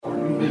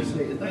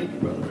Thank you,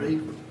 Brother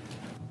Reed,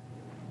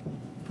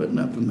 for putting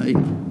up with me.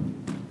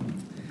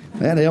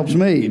 That helps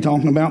me,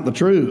 talking about the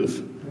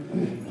truth.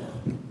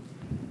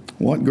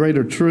 What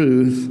greater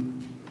truth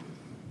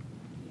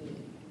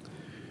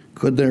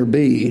could there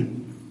be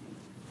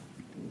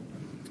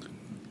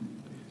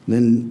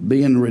than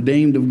being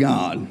redeemed of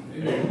God?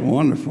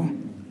 Wonderful.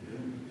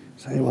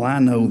 Say, well, I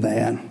know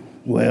that.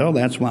 Well,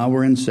 that's why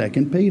we're in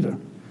 2 Peter.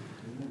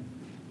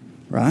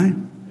 Right?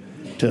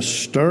 To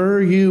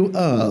stir you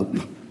up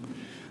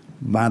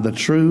by the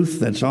truth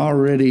that's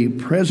already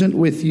present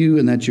with you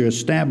and that you're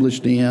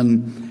established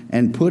in,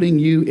 and putting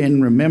you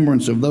in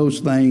remembrance of those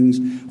things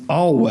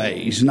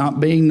always, not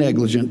being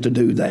negligent to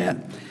do that.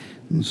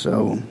 And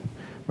so,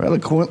 Brother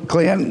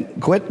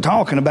Clint, quit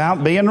talking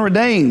about being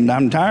redeemed.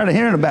 I'm tired of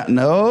hearing about it.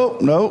 No,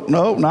 not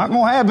going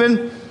to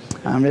happen.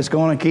 I'm just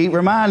going to keep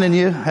reminding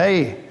you,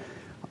 hey,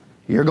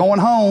 you're going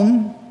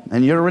home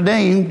and you're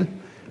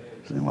redeemed.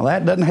 Well,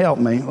 that doesn't help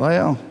me.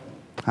 Well,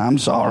 I'm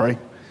sorry.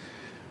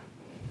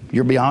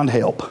 You're beyond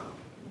help.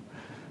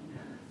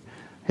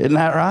 Isn't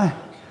that right?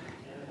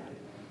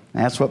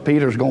 That's what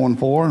Peter's going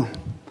for.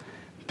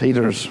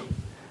 Peter's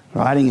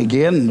writing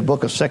again in the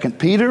book of 2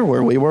 Peter,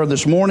 where we were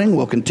this morning.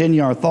 We'll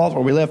continue our thought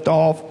where we left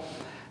off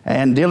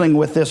and dealing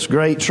with this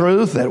great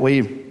truth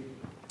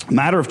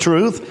matter of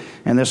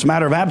truth, and this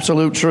matter of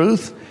absolute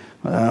truth.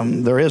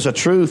 There is a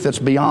truth that's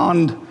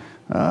beyond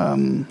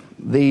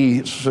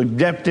the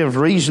subjective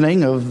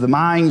reasoning of the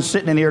mind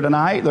sitting in here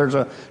tonight. There's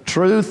a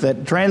truth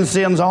that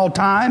transcends all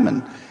time,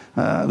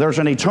 and there's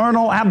an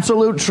eternal,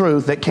 absolute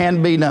truth that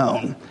can be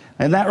known.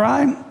 Isn't that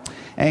right?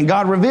 And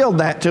God revealed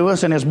that to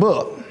us in His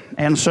book.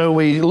 And so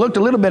we looked a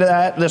little bit at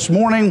that this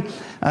morning,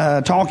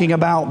 talking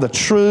about the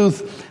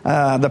truth,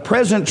 the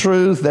present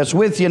truth that's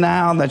with you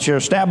now, that you're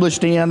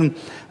established in.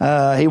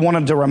 He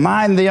wanted to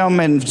remind them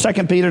in 2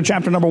 Peter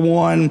chapter number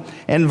 1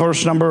 and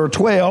verse number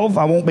 12.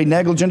 I won't be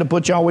negligent to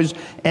put you always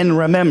in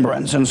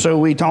remembrance. And so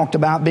we talked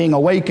about being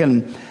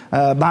awakened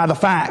by the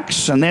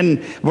facts. And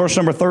then verse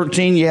number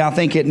 13, I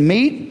think it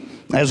meet,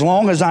 as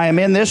long as I am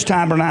in this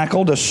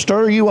tabernacle, to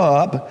stir you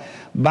up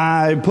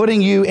by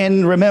putting you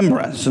in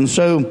remembrance. And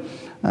so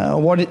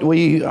what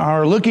we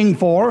are looking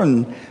for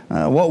and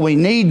what we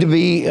need to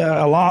be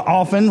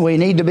often, we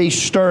need to be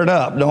stirred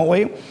up, don't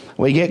we?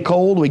 We get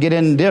cold, we get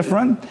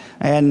indifferent,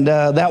 and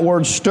that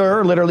word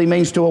stir literally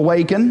means to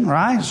awaken,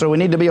 right? So we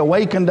need to be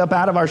awakened up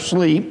out of our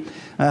sleep.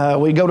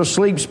 We go to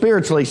sleep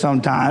spiritually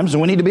sometimes,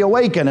 and we need to be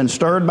awakened and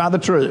stirred by the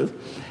truth.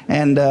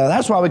 And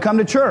that's why we come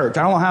to church.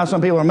 I don't know how some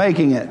people are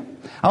making it.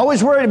 I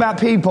always worried about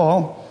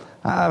people.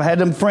 I've had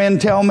a friend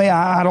tell me,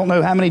 I don't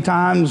know how many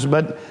times,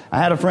 but I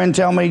had a friend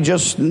tell me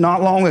just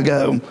not long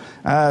ago,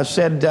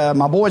 said,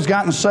 my boy's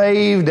gotten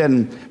saved,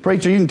 and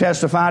preacher, you can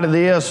testify to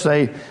this.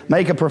 They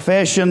make a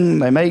profession.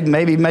 They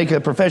maybe make a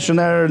profession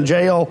there in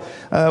jail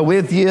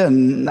with you,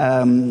 and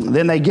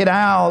then they get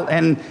out,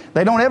 and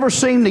they don't ever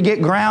seem to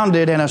get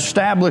grounded and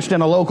established in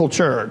a local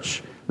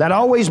church. That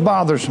always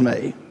bothers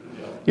me.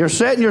 You're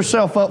setting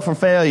yourself up for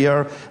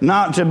failure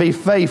not to be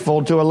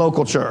faithful to a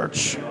local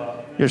church.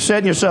 You're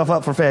setting yourself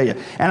up for failure.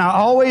 And I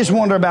always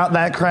wonder about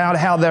that crowd,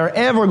 how they're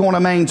ever going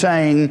to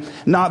maintain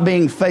not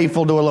being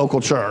faithful to a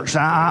local church.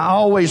 I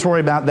always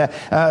worry about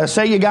that.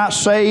 Say you got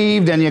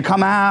saved and you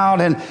come out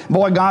and,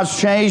 boy, God's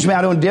changed me.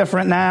 I'm doing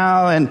different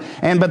now.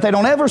 But they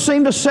don't ever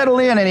seem to settle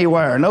in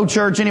anywhere. No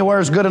church anywhere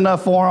is good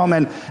enough for them.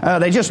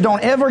 And they just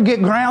don't ever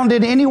get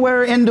grounded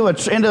anywhere into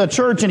a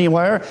church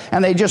anywhere.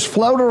 And they just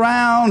float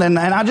around. And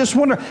I just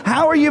wonder,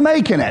 how are you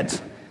making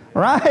it?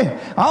 Right?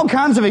 All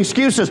kinds of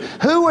excuses.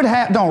 Who would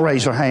have, don't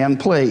raise your hand,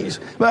 please,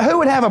 but who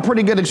would have a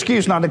pretty good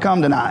excuse not to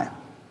come tonight?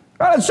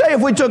 I'd say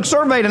if we took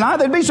survey tonight,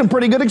 there'd be some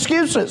pretty good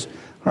excuses,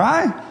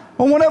 right?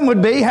 Well, one of them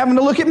would be having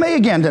to look at me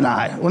again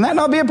tonight. Wouldn't that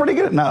not be a pretty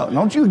good? No,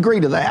 don't you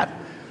agree to that?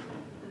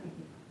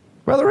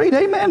 Brother Reed,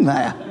 amen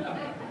that.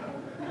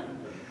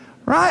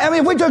 Right? I mean,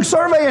 if we took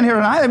survey in here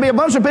tonight, there'd be a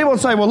bunch of people that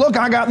say, well, look,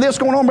 I got this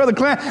going on, Brother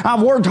Clint.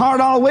 I've worked hard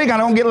all week. I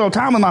don't get a little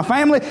time with my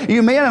family.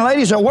 You men and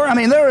ladies at work. I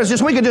mean,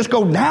 we could just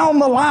go down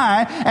the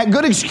line at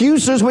good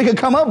excuses we could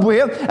come up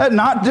with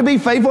not to be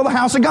faithful to the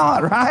house of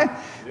God, right?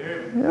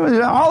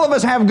 Yeah. All of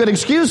us have good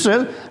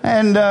excuses.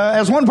 And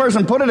as one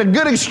person put it, a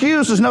good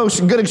excuse is no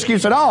good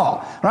excuse at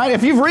all, right?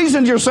 If you've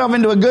reasoned yourself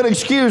into a good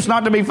excuse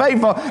not to be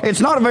faithful, it's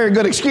not a very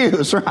good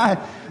excuse, right?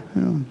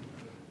 Yeah.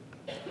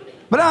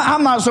 But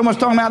I'm not so much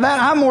talking about that.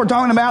 I'm more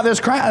talking about this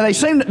crowd.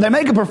 They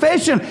make a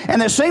profession,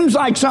 and it seems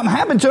like something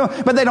happened to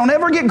them, but they don't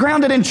ever get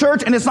grounded in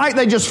church, and it's like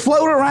they just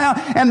float around,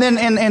 and then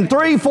in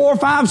 3, 4,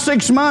 5,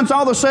 6 months,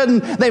 all of a sudden,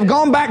 they've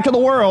gone back to the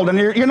world, and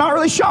you're not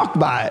really shocked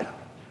by it.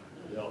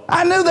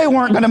 I knew they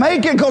weren't going to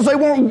make it because they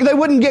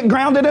wouldn't get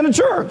grounded in a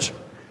church.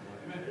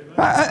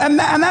 And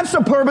that's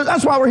the purpose.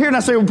 That's why we're here. And I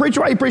say, well,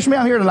 preacher, why you preach me?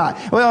 I'm here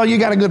tonight. Well, you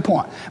got a good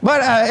point.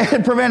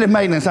 But preventive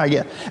maintenance, I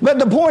guess. But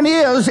the point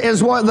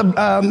is what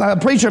the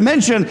preacher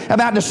mentioned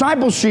about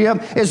discipleship.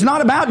 It's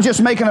not about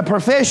just making a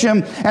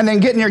profession and then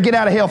getting your get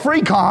out of hell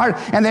free card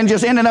and then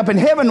just ending up in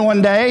heaven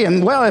one day.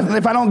 And well,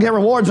 if I don't get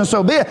rewards, and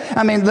so be it.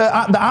 I mean,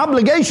 the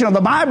obligation of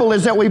the Bible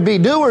is that we be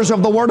doers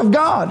of the Word of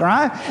God,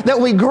 right? That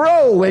we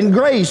grow in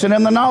grace and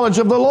in the knowledge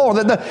of the Lord.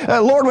 That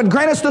the Lord would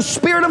grant us the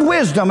spirit of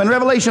wisdom and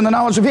revelation, the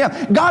knowledge of Him.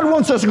 God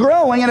wants us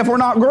growing, and if we're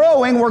not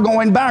growing, we're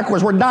going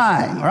backwards. We're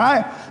dying,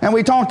 right? And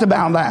we talked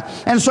about that.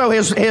 And so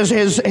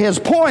his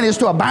point is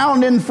to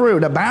abound in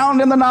fruit,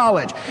 abound in the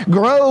knowledge,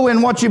 grow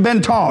in what you've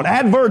been taught,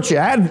 add virtue,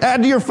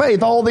 add to your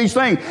faith, all these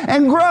things,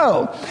 and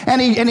grow.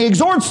 And he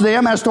exhorts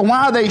them as to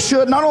why they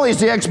should. Not only is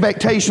the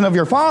expectation of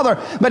your Father,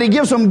 but he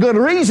gives them good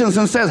reasons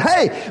and says,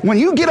 hey, when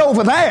you get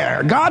over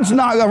there, God's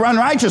not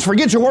unrighteous.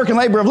 Forget your work and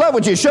labor of love,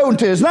 which is shown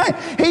to His name.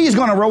 He's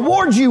going to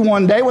reward you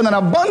one day with an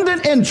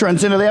abundant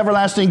entrance into the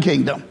everlasting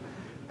kingdom.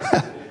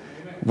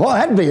 Well,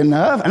 that'd be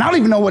enough. And I don't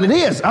even know what it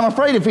is. I'm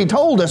afraid if He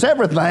told us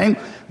everything,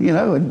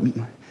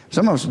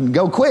 some of us would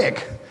go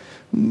quick.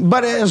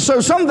 But so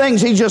some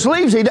things He just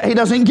leaves. He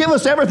doesn't give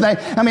us everything.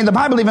 I mean, the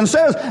Bible even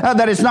says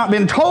that it's not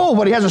been told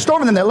what He has in store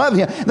for them that love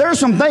Him. There are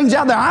some things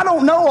out there I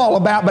don't know all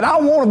about, but I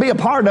want to be a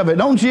part of it,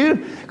 don't you?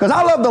 Because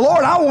I love the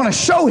Lord. I want to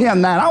show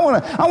Him that. I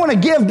want to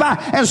give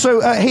back. And so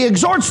He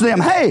exhorts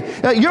them,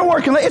 hey, you're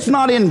working, it's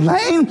not in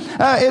vain.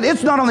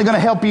 It's not only going to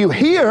help you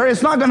here.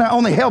 It's not going to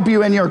only help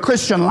you in your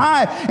Christian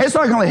life. It's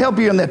not going to help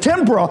you in the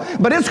temporal,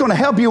 but it's going to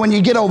help you when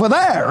you get over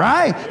there,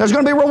 right? There's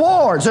going to be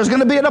rewards. There's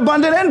going to be an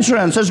abundant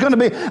entrance. There's going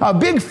to be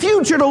a big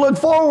future to look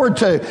forward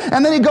to.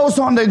 And then he goes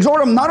on to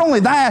exhort them. Not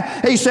only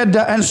that, he said,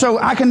 and so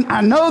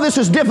I know this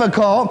is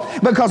difficult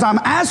because I'm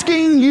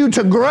asking you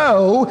to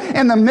grow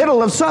in the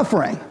middle of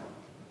suffering.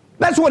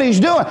 That's what he's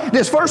doing.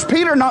 This First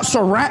Peter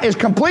is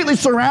completely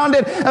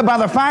surrounded by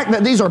the fact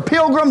that these are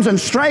pilgrims and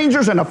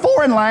strangers in a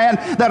foreign land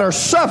that are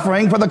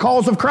suffering for the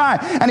cause of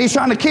Christ. And he's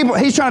trying to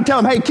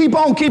tell them, hey, keep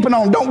on keeping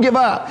on. Don't give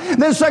up.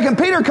 Then Second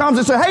Peter comes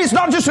and says, hey, it's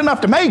not just enough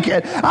to make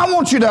it. I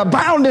want you to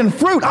abound in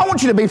fruit. I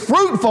want you to be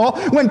fruitful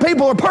when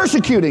people are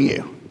persecuting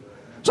you.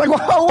 It's like,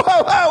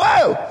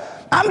 whoa.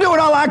 I'm doing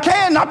all I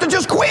can not to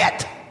just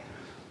quit.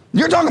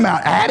 You're talking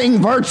about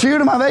adding virtue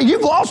to my faith.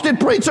 You've lost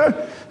it,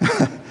 preacher.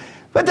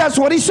 But that's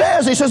what he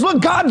says. He says,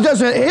 look, God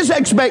doesn't, His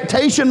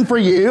expectation for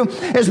you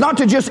is not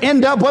to just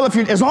end up,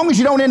 as long as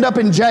you don't end up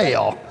in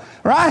jail,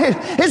 right?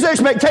 His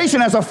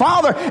expectation as a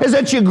father is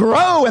that you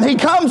grow, and He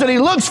comes and He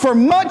looks for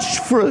much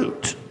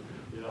fruit.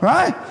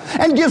 Right?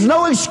 And gives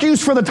no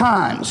excuse for the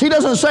times. He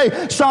doesn't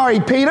say, sorry,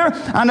 Peter,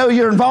 I know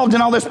you're involved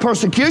in all this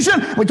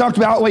persecution. We talked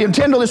about William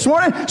Tyndale this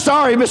morning.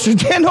 Sorry, Mr.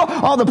 Tyndale,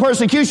 all the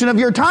persecution of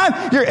your time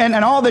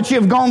and all that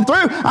you've gone through.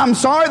 I'm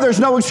sorry, there's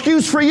no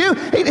excuse for you.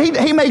 He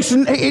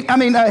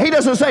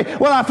doesn't say,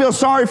 well, I feel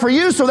sorry for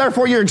you, so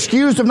therefore you're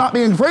excused of not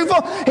being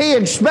fruitful. He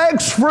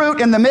expects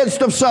fruit in the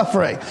midst of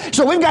suffering.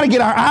 So we've got to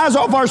get our eyes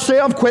off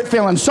ourselves, quit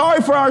feeling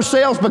sorry for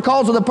ourselves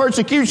because of the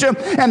persecution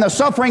and the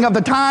suffering of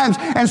the times,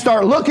 and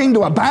start looking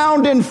to abound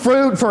in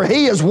fruit, for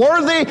He is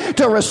worthy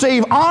to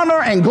receive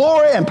honor and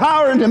glory and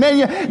power and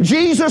dominion.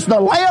 Jesus, the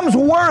Lamb's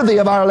worthy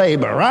of our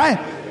labor, right?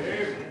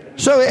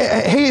 So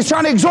he's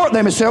trying to exhort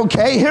them and say,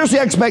 okay, here's the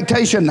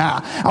expectation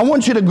now. I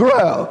want you to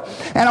grow,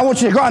 and I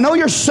want you to grow. I know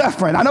you're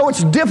suffering. I know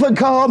it's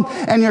difficult,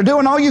 and you're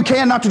doing all you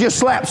can not to just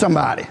slap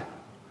somebody.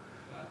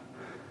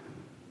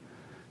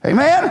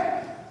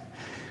 Amen?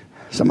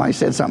 Somebody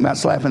said something about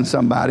slapping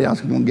somebody. I was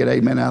going to get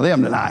amen out of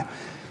them tonight.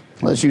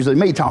 Well, it's usually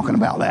me talking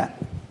about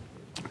that.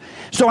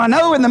 So I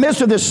know in the midst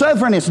of this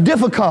suffering, it's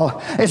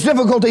difficult. It's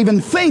difficult to even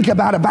think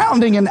about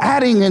abounding and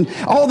adding and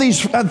all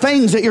these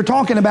things that you're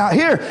talking about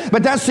here.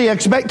 But that's the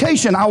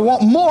expectation. I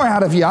want more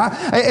out of you.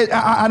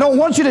 I don't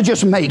want you to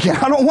just make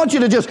it. I don't want you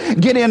to just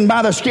get in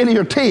by the skin of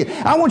your teeth.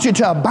 I want you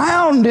to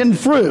abound in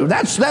fruit.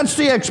 That's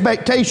the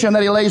expectation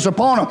that he lays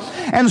upon them.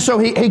 And so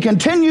he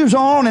continues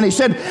on, and he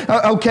said,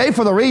 okay,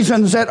 for the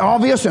reasons that are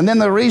obvious, and then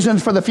the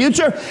reasons for the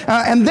future.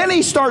 And then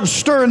he starts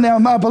stirring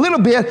them up a little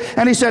bit,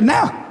 and he said,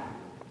 now,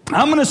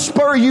 I'm going to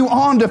spur you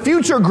on to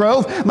future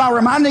growth by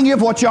reminding you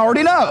of what you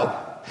already know.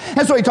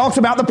 And so he talks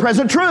about the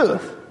present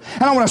truth.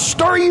 And I want to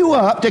stir you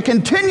up to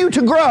continue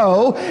to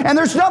grow. And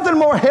there's nothing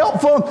more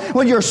helpful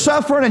when you're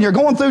suffering and you're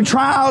going through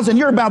trials and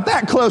you're about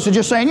that close to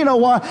just saying, you know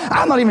what,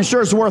 I'm not even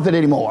sure it's worth it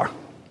anymore.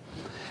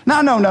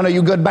 Now, no, none of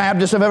you good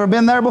Baptists have ever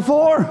been there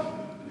before.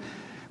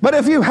 But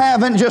if you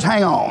haven't, just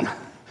hang on.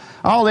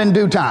 All in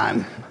due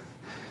time.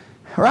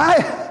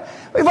 Right?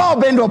 We've all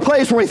been to a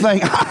place where we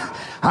think,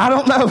 I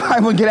don't know if I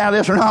will get out of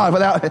this or not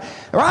without,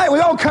 right? We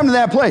all come to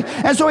that place.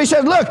 And so he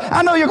said, look,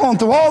 I know you're going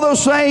through all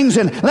those things,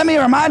 and let me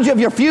remind you of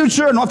your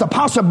future and what the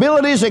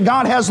possibilities that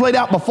God has laid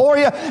out before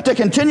you to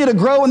continue to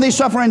grow in these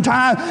suffering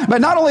times.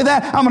 But not only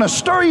that, I'm going to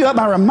stir you up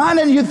by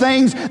reminding you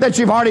things that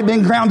you've already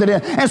been grounded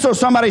in. And so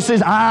somebody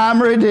says,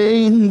 I'm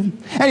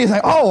redeemed. And you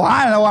think, oh,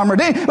 I know I'm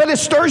redeemed. But it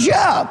stirs you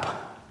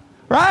up,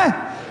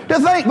 right? To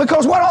think,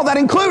 because what all that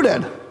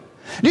included?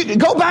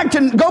 Go back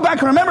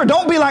and remember.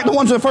 Don't be like the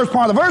ones in the first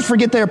part of the verse,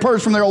 forget they are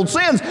purged from their old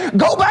sins.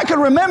 Go back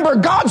and remember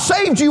God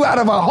saved you out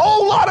of a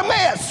whole lot of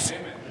mess.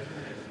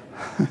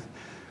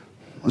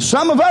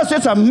 Some of us,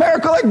 it's a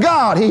miracle that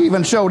God, He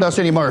even showed us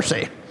any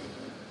mercy.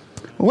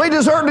 We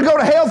deserve to go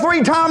to hell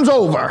 3 times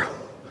over.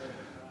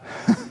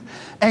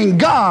 And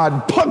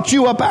God plucked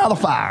you up out of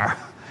the fire,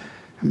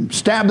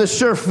 established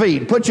your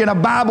feet, put you in a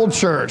Bible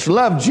church,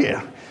 loved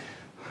you,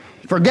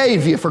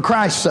 forgave you for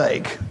Christ's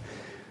sake.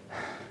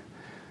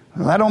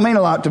 Well, that don't mean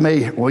a lot to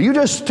me. Well, you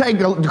just take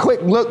a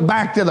quick look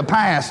back to the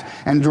past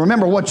and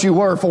remember what you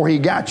were before He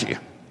got you.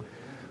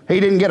 He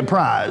didn't get a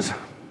prize,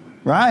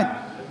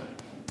 right?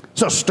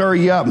 So stir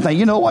you up and think,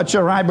 you know what,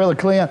 you're right, Brother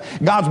Clint.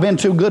 God's been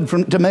too good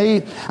to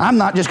me. I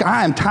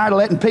am tired of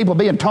letting people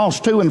being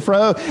tossed to and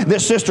fro.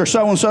 This sister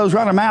so-and-so's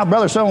running her mouth,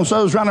 brother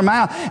so-and-so's running her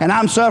mouth, and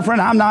I'm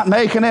suffering, I'm not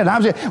making it.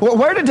 Well,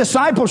 where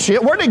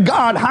did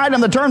God hide in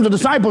the terms of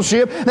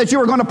discipleship that you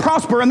were going to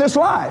prosper in this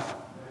life?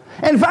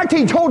 In fact,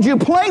 He told you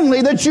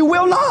plainly that you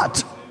will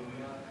not.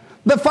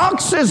 The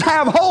foxes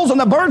have holes and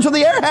the birds of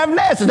the air have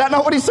nests. Is that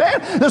not what He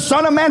said? The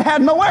Son of Man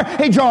had nowhere.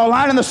 He drew a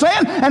line in the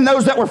sand, and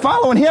those that were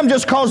following Him,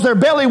 just because their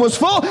belly was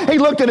full, He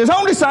looked at His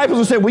own disciples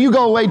and said, will you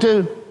go away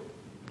too?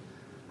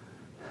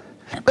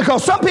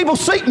 Because some people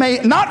seek me,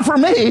 not for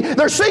me.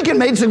 They're seeking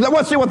me to say,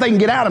 let's see what they can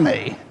get out of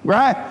me.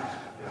 Right?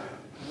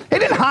 He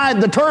didn't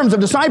hide the terms of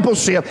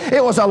discipleship.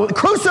 It was a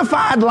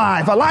crucified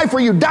life, a life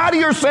where you die to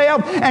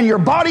yourself and your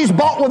body's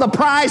bought with a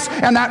price,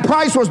 and that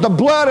price was the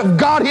blood of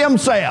God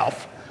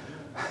Himself.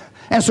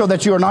 And so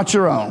that you are not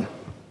your own.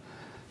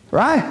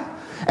 Right?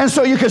 And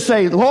so you could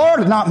say,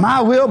 Lord, not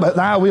my will, but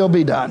Thy will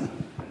be done.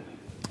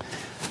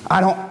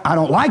 I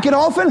don't like it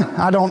often.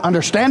 I don't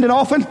understand it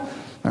often.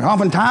 There are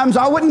often times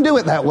I wouldn't do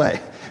it that way.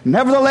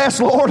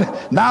 Nevertheless, Lord,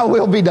 Thy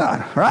will be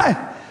done.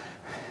 Right?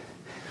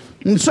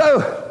 And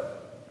so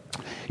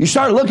you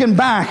start looking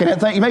back, and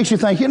it makes you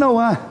think, you know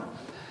what?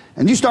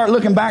 And you start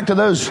looking back to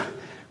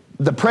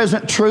the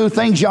present true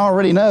things you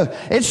already know.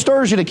 It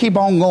stirs you to keep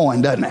on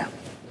going, doesn't it?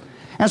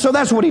 And so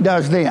that's what He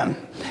does then.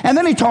 And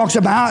then He talks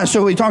about,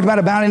 so we talked about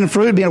abounding in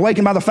fruit, being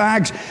awakened by the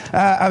facts,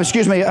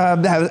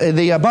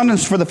 the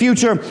abundance for the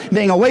future,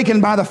 being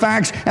awakened by the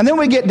facts. And then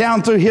we get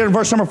down through here in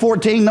verse number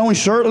 14, knowing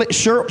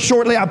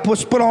shortly I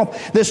put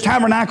off this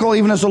tabernacle,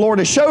 even as the Lord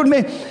has showed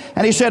me.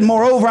 And He said,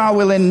 moreover, I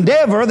will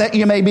endeavor that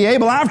you may be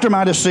able after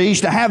my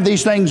decease to have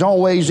these things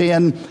always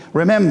in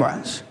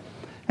remembrance.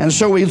 And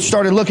so we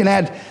started looking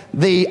at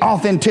the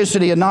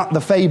authenticity and not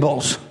the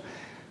fables.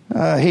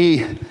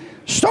 He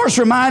starts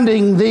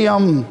reminding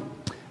them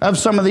of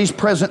some of these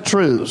present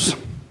truths.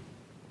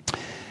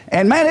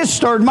 And man, it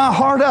stirred my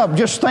heart up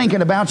just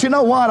thinking about, you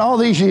know what, all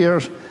these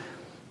years,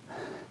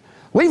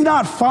 we've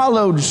not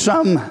followed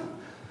some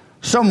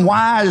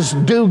wise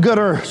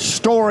do-gooder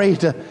story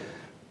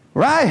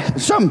right?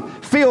 Some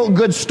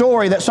feel-good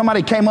story that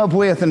somebody came up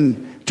with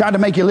and tried to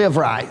make you live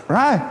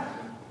right?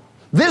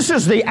 This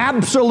is the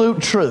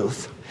absolute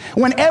truth.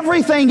 When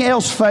everything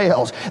else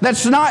fails,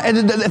 that's not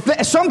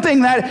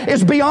something that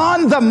is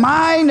beyond the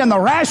mind and the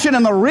ration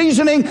and the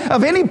reasoning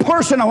of any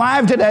person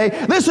alive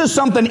today. This is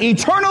something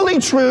eternally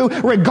true,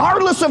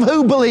 regardless of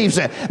who believes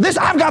it.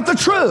 I've got the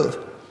truth.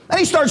 And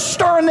He starts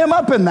stirring them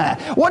up in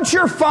that. What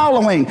you're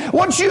following,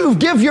 what you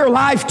give your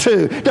life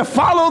to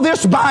follow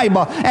this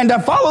Bible and to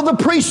follow the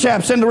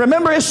precepts and to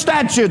remember His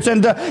statutes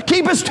and to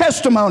keep His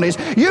testimonies,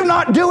 you're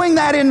not doing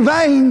that in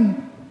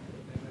vain.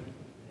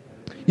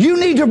 You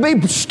need to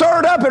be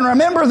stirred up and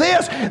remember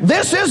this.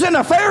 This isn't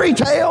a fairy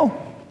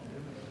tale.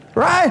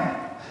 Right?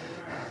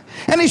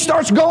 And he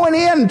starts going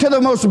into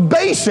the most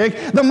basic,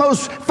 the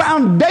most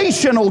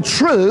foundational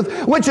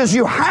truth, which is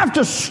you have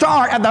to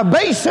start at the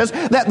basis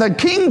that the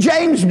King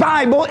James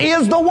Bible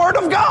is the Word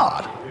of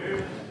God.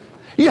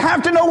 You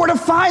have to know where to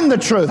find the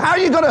truth. How are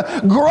you going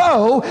to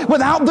grow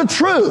without the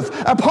truth?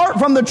 Apart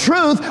from the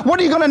truth, what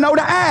are you going to know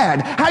to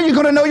add? How are you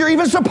going to know you're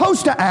even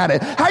supposed to add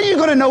it? How are you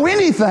going to know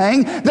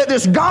anything that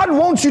this God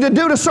wants you to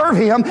do to serve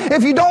Him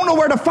if you don't know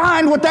where to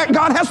find what that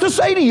God has to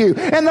say to you?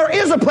 And there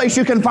is a place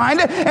you can find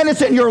it, and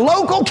it's in your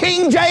local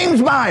King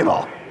James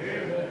Bible.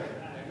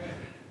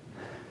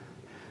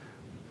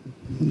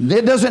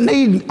 It doesn't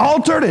need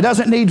altered. It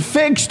doesn't need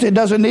fixed. It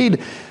doesn't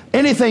need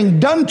anything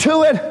done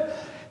to it.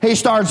 He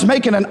starts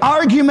making an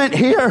argument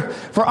here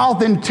for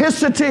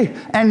authenticity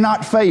and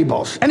not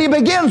fables. And he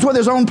begins with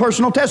his own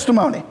personal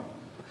testimony.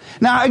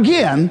 Now,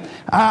 again,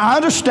 I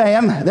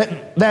understand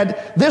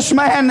that this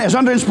man is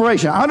under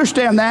inspiration. I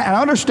understand that, and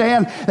I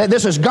understand that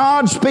this is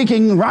God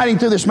speaking, writing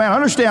through this man. I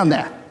understand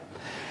that.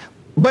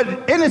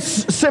 But in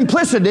its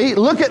simplicity,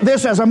 look at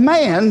this as a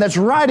man that's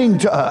writing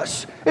to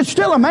us. It's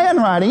still a man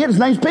writing it. His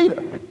name's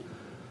Peter.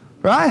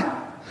 Right?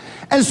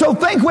 And so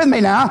think with me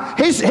now.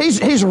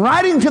 He's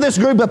writing to this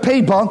group of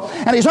people,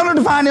 and he's under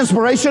divine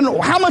inspiration.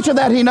 How much of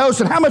that he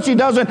knows and how much he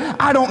doesn't,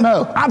 I don't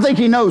know. I think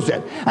he knows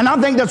it. And I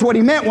think that's what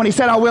he meant when he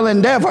said, I will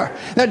endeavor.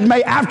 That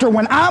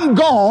when I'm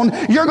gone,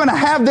 you're going to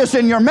have this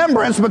in your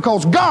remembrance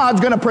because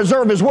God's going to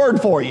preserve His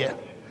word for you.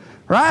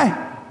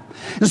 Right?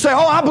 And say,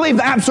 oh, I believe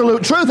the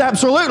absolute truth.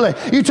 Absolutely.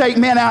 You take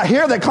men out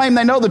here that claim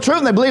they know the truth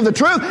and they believe the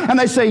truth, and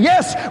they say,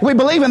 yes, we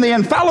believe in the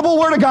infallible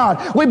Word of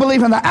God. We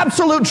believe in the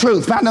absolute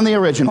truth found in the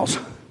originals.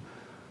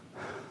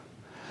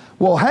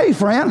 Well, hey,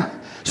 friend,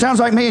 sounds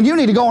like me and you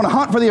need to go on a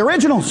hunt for the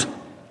originals.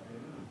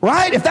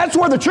 Right? If that's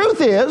where the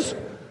truth is.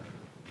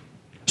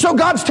 So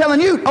God's telling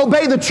you,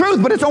 obey the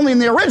truth, but it's only in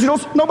the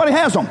originals. Nobody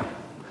has them.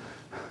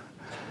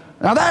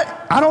 Now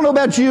that, I don't know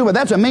about you, but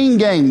that's a mean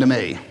game to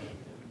me.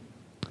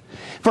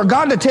 For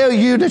God to tell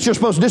you that you're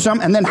supposed to do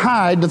something and then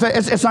hide,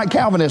 it's like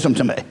Calvinism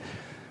to me.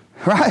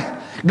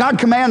 Right? God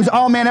commands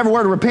all men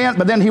everywhere to repent,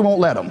 but then he won't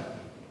let them.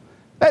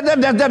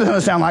 That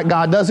doesn't sound like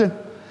God, does it?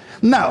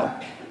 No.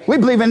 We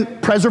believe in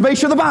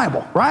preservation of the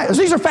Bible, right?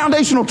 These are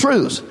foundational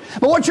truths.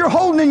 But what you're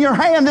holding in your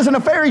hand isn't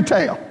a fairy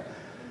tale.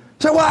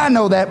 So, well, I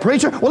know that,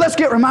 preacher. Well, let's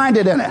get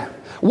reminded in it.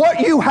 What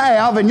you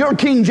have in your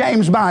King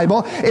James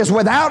Bible is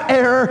without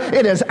error.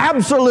 It is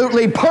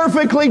absolutely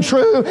perfectly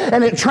true,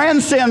 and it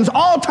transcends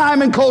all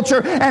time and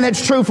culture, and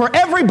it's true for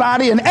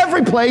everybody in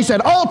every place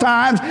at all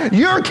times.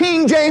 Your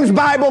King James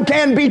Bible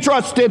can be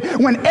trusted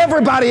when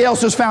everybody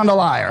else has found a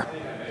liar.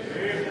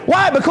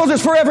 Why? Because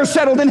it's forever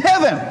settled in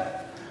heaven.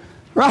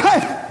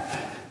 Right?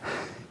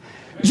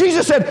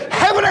 Jesus said,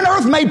 heaven and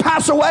earth may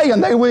pass away,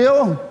 and they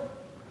will.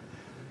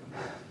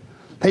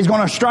 He's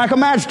going to strike a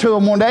match to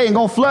them one day and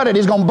going to flood it.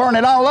 He's going to burn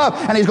it all up,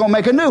 and he's going to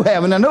make a new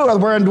heaven, a new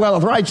earth wherein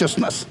dwelleth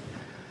righteousness.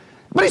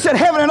 But he said,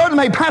 heaven and earth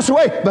may pass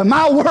away, but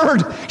my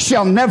word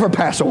shall never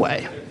pass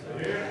away.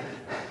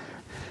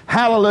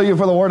 Hallelujah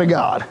for the word of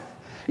God.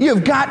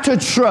 You've got to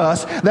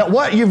trust that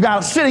what you've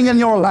got sitting in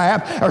your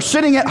lap, or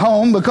sitting at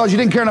home because you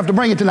didn't care enough to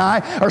bring it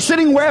tonight, or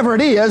sitting wherever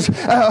it is,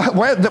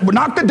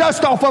 knock the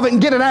dust off of it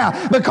and get it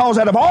out. Because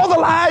out of all the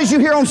lies you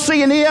hear on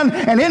CNN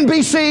and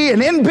NBC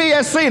and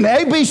NBSC and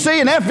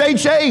ABC and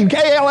FHA and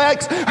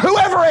KLX,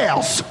 whoever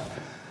else,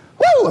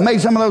 woo, I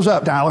made some of those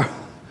up, Tyler.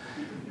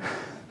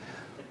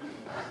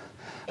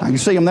 I can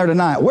see them there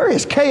tonight. Where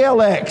is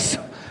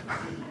KLX?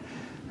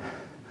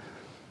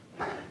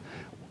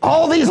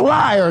 All these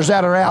liars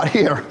that are out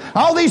here,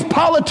 all these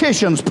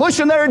politicians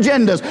pushing their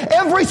agendas,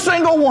 every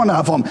single one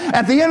of them,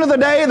 at the end of the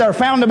day, they're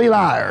found to be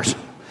liars.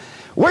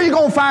 Where are you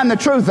going to find the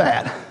truth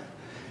at?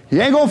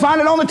 You ain't going to find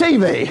it on the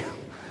TV,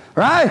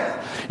 right?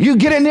 You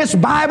get in this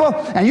Bible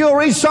and you'll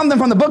read something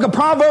from the book of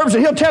Proverbs,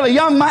 and he'll tell a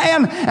young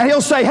man and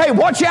he'll say, hey,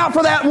 watch out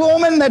for that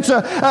woman that's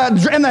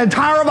in the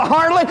attire of a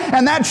harlot.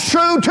 And that's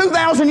true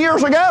 2,000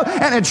 years ago,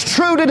 and it's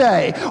true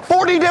today.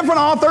 40 different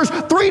authors,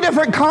 3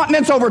 different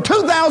continents over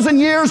 2,000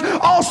 years,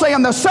 all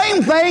saying the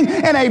same thing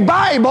in a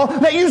Bible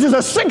that uses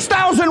a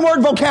 6,000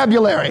 word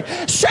vocabulary.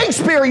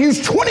 Shakespeare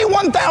used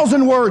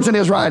 21,000 words in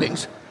his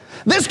writings.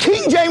 This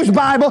King James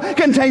Bible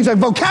contains a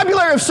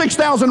vocabulary of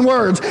 6,000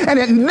 words, and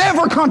it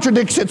never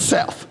contradicts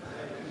itself.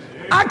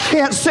 I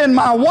can't send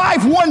my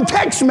wife one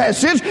text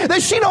message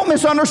that she don't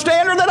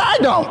misunderstand or that I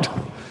don't.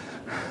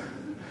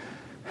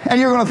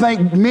 And you're going to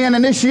think men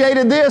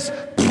initiated this?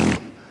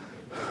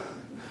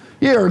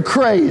 You're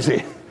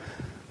crazy.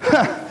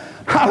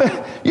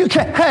 You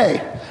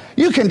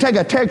can take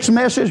a text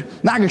message,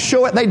 and I can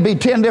show it. They'd be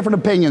 10 different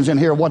opinions in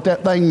here what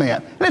that thing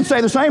meant. And it'd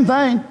say the same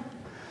thing.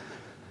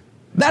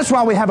 That's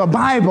why we have a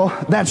Bible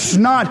that's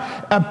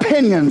not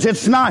opinions.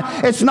 It's not,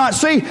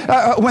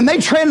 when they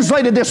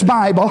translated this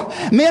Bible,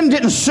 men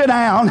didn't sit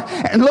down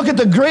and look at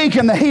the Greek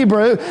and the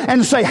Hebrew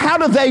and say, how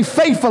do they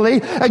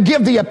faithfully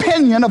give the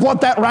opinion of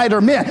what that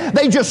writer meant?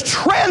 They just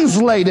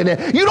translated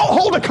it. You don't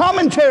hold a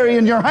commentary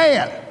in your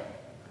hand.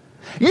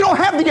 You don't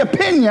have the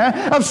opinion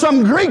of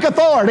some Greek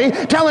authority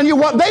telling you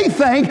what they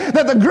think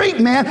that the Greek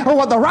meant or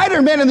what the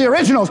writer meant in the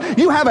originals.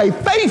 You have a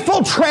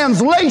faithful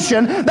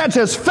translation that's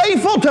as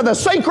faithful to the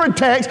sacred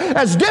text,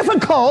 as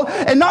difficult,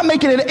 and not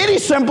making it any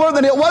simpler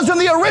than it was in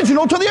the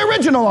original to the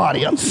original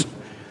audience.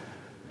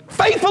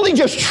 Faithfully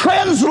just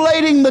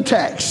translating the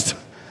text,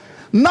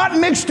 not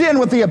mixed in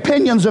with the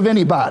opinions of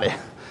anybody. You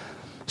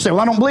say,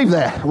 well, I don't believe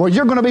that. Well,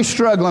 you're going to be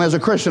struggling as a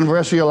Christian for the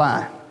rest of your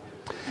life.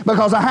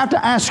 Because I have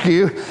to ask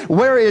you,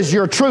 where is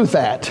your truth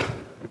at?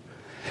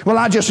 Well,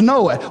 I just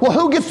know it. Well,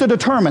 who gets to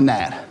determine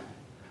that?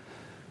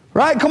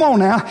 Right? Come on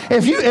now.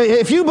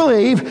 If you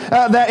believe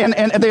that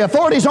and the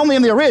authority is only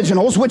in the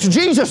originals, which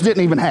Jesus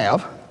didn't even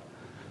have.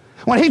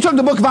 When he took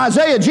the book of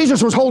Isaiah,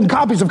 Jesus was holding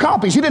copies of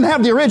copies. He didn't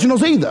have the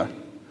originals either.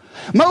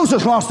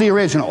 Moses lost the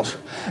originals.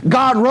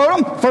 God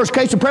wrote them. First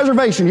case of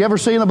preservation you ever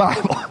see in the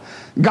Bible.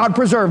 God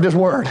preserved his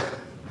word.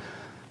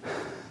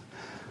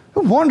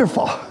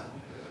 Wonderful.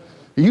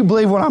 You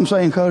believe what I'm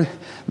saying, Cody?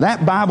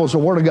 That Bible's the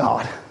Word of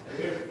God.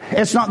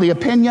 It's not the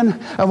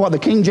opinion of what the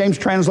King James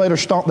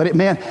translators thought that it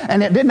meant,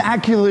 and it didn't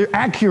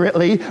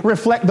accurately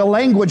reflect the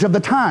language of the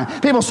time.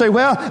 People say,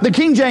 well, the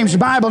King James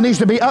Bible needs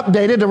to be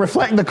updated to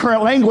reflect the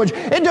current language.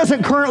 It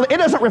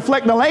doesn't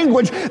reflect the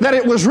language that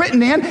it was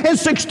written in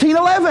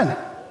 1611.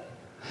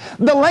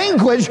 The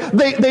language,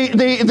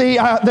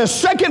 the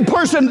second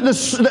person, the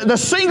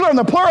singular and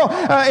the plural,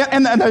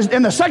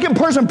 and the second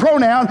person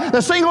pronoun,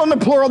 the singular and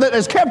the plural that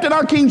is kept in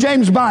our King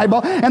James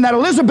Bible, and that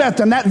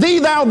Elizabethan, that thee,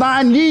 thou,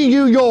 thine, ye,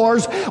 you,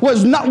 yours,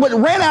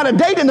 ran out of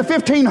date in the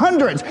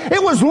 1500s.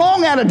 It was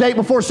long out of date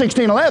before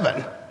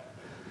 1611.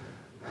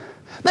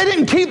 They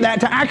didn't keep that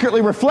to accurately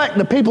reflect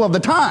the people of the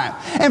time.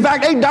 In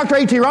fact, Dr.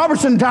 A.T.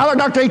 Robertson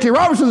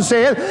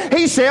said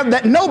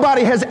that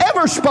nobody has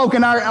ever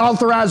spoken our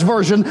authorized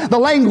version,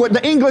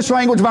 the English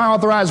language of our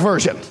authorized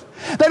version.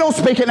 They don't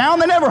speak it now,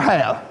 and they never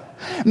have.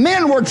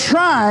 Men were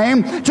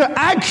trying to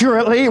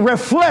accurately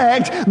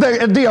reflect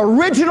the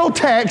original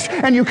text,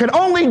 and you can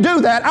only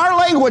do that. Our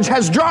language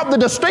has dropped the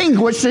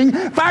distinguishing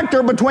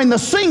factor between the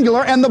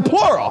singular and the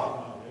plural.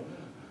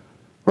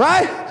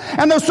 Right?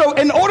 And so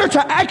in order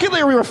to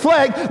accurately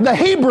reflect the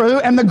Hebrew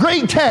and the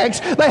Greek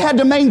text, they had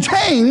to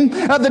maintain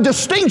the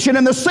distinction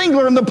in the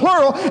singular and the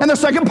plural in the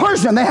second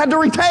person. They had to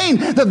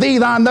retain the thee,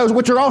 thine, those,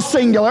 which are all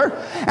singular.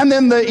 And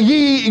then the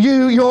ye,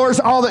 you,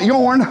 yours, all that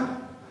yorn.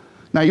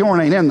 Now,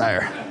 yorn ain't in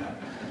there.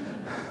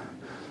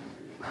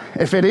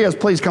 If it is,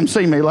 please come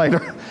see me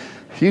later.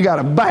 You got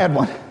a bad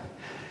one.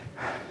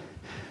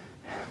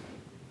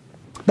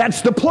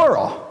 That's the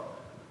plural.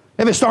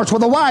 If it starts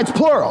with a Y, it's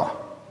plural.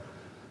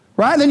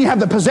 Right? Then you have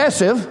the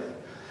possessive,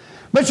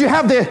 but you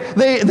have and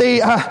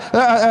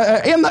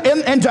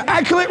to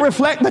accurately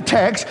reflect the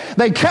text,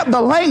 they kept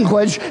the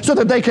language so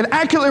that they could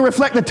accurately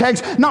reflect the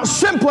text, not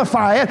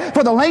simplify it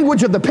for the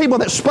language of the people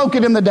that spoke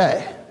it in the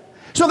day.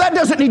 So that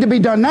doesn't need to be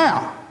done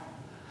now.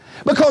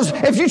 Because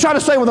if you try to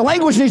say, well, the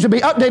language needs to be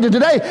updated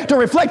today to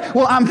reflect,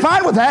 well, I'm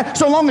fine with that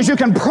so long as you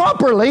can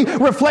properly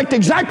reflect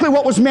exactly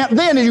what was meant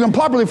then and you can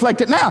properly reflect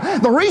it now.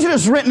 The reason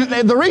it's written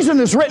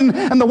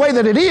and the way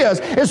that it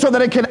is so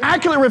that it can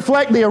accurately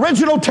reflect the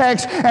original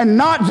text and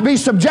not be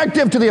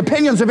subjective to the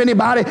opinions of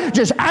anybody,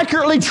 just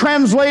accurately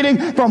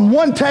translating from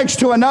one text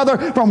to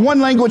another, from one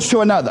language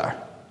to another.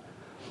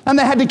 And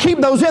they had to keep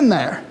those in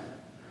there.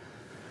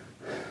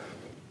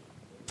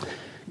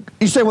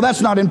 You say, well, that's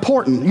not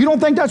important. You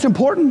don't think that's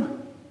important?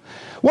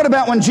 What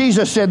about when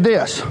Jesus said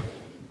this?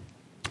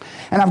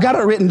 And I've got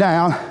it written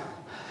down,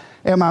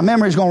 and my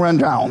memory's going to run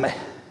dry on me.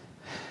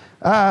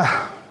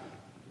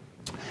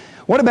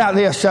 What about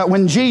this?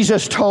 When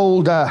Jesus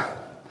told,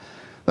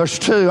 there's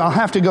two. I'll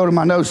have to go to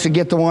my notes to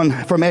get the one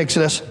from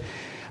Exodus.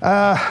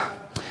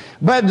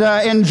 But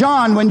in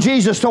John, when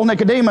Jesus told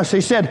Nicodemus,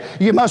 he said,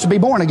 you must be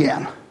born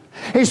again.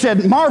 He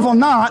said, marvel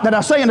not that I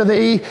say unto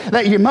thee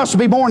that you must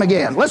be born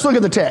again. Let's look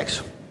at the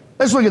text.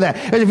 Let's look at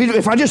that.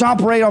 If I just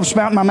operate off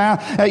spouting my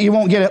mouth, you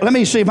won't get it. Let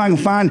me see if I can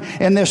find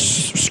in this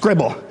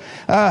scribble.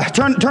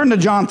 Turn to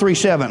John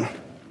 3:7.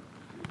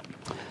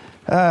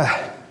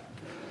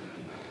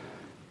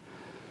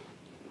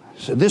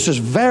 So this is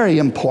very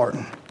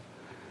important.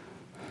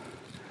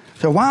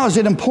 So why is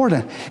it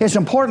important? It's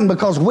important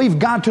because we've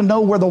got to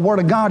know where the Word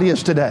of God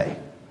is today.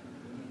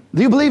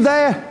 Do you believe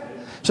that?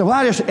 So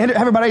well,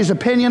 everybody's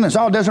opinion, it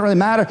all doesn't really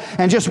matter,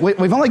 and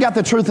we've only got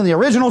the truth in the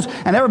originals,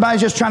 and everybody's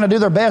just trying to do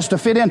their best to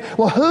fit in.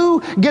 Well,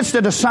 who gets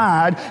to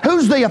decide?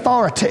 Who's the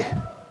authority?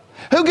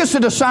 Who gets to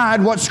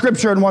decide what's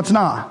Scripture and what's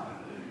not?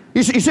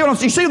 You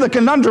see the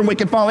conundrum we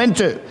could fall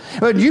into.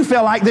 You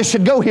feel like this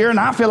should go here, and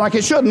I feel like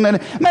it shouldn't,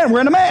 and man,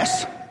 we're in a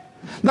mess.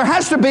 There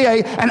has to be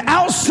an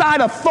outside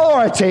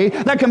authority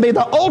that can be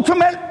the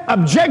ultimate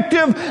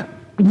objective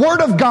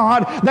Word of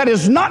God that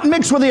is not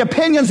mixed with the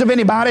opinions of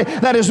anybody,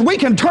 that is we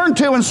can turn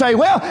to and say,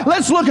 well,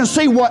 let's look and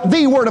see what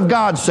the Word of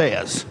God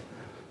says.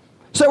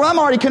 So well, I'm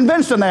already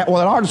convinced in that. Well,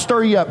 it ought to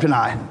stir you up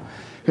tonight.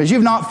 Because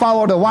you've not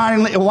followed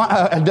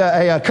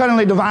a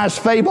cunningly devised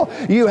fable.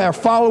 You are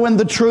following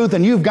the truth,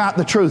 and you've got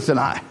the truth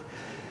tonight.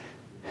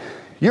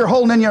 You're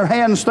holding in your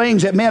hands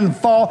things that men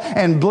fought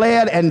and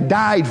bled and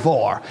died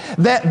for.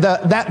 That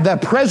the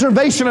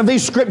preservation of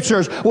these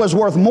Scriptures was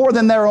worth more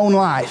than their own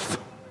life.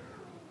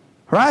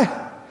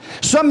 Right?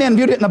 Some men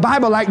viewed it in the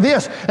Bible like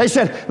this. They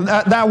said,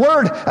 thy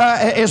word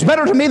is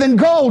better to me than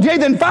gold, yea,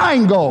 than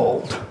fine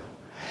gold.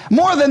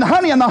 More than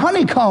honey and the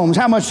honeycombs.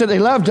 How much did they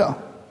love to?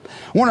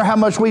 Wonder how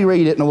much we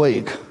read it in a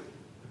week.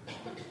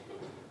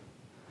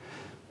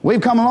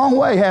 We've come a long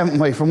way, haven't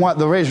we, from what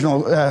the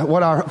original,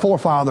 what our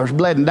forefathers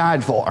bled and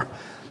died for.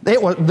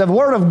 The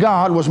Word of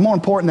God was more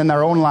important than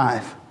their own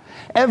life.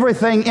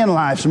 Everything in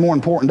life is more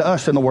important to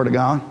us than the Word of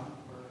God.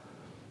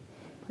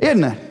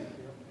 Isn't it?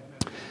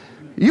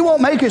 You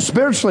won't make it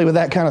spiritually with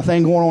that kind of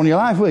thing going on in your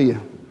life, will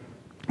you?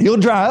 You'll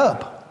dry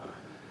up.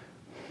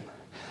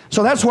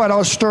 So that's why it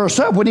all stirs us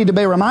up. We need to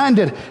be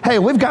reminded, hey,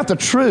 we've got the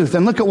truth,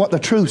 and look at what the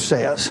truth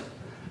says.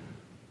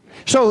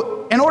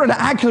 So in order to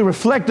accurately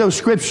reflect those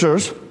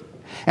Scriptures,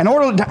 in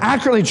order to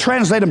accurately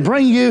translate and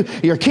bring you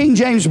your King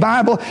James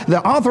Bible, the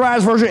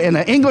authorized version in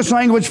the English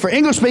language for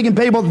English-speaking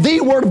people,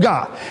 the Word of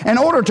God. In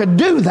order to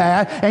do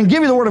that and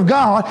give you the Word of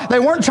God, they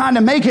weren't trying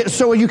to make it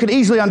so you could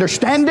easily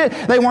understand it.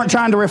 They weren't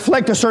trying to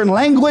reflect a certain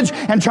language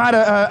and try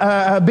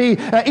to be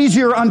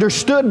easier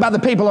understood by the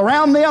people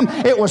around them.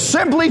 It was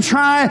simply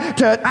trying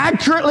to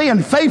accurately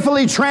and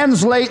faithfully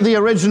translate the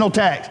original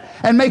text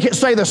and make it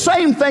say the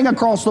same thing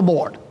across the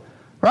board.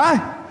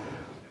 Right?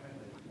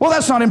 Well,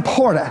 that's not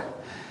important.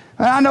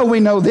 I know we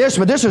know this,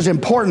 but this is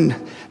important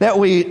that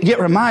we get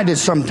reminded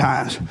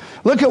sometimes.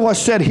 Look at what's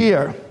said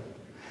here.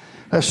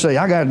 Let's see.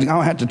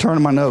 I'll have to turn to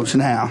my notes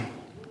now.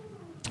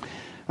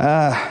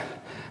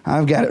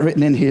 I've got it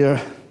written in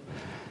here.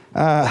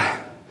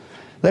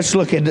 Let's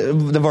look at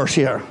the verse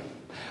here.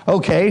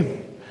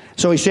 Okay.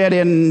 So he said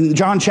in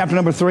John chapter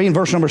number 3 and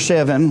verse number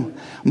 7,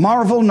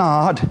 marvel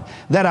not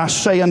that I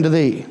say unto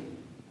thee.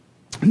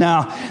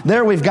 Now,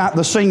 there we've got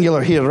the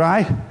singular here,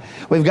 right?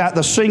 We've got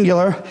the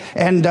singular,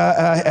 and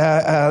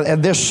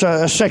this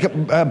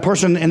second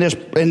person in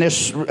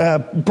this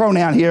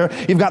pronoun here,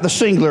 you've got the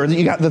singular, and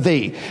you got the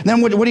thee.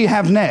 Then what do you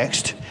have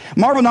next?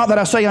 Marvel not that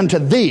I say unto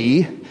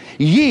thee,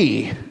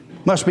 ye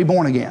must be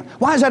born again.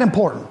 Why is that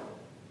important?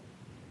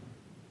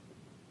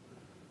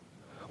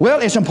 Well,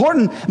 it's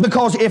important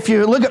because if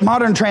you look at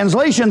modern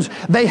translations,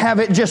 they have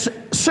it just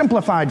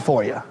simplified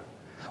for you.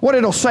 What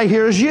it'll say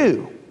here is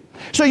you.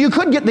 So you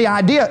could get the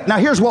idea. Now,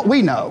 here's what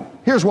we know.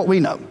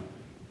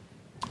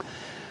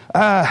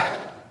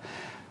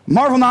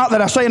 Marvel not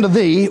that I say unto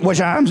thee,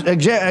 which I'm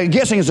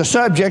guessing is the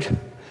subject.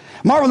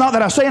 Marvel not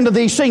that I say unto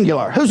thee,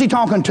 singular. Who's he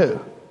talking to?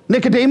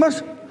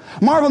 Nicodemus?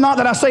 Marvel not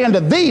that I say unto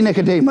thee,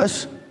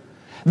 Nicodemus,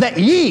 that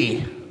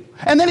ye.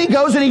 And then he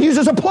goes and he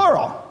uses a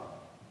plural.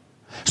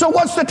 So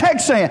what's the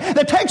text saying?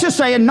 The text is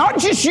saying not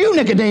just you,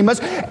 Nicodemus,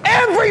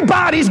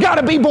 everybody's got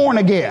to be born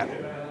again.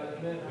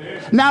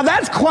 Now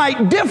that's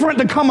quite different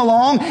to come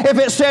along if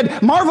it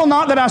said, marvel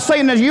not that I say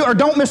unto you, or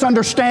don't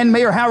misunderstand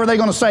me, or how are they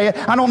going to say it?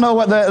 I don't know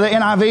what the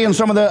NIV and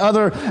some of the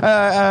other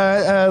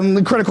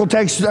critical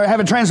texts have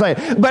it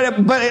translated.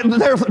 But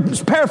they're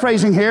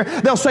paraphrasing here.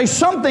 They'll say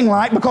something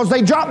like, because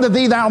they drop the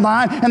thee, thou,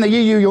 thine, and the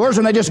ye, you, yours,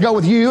 and they just go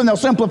with you, and they'll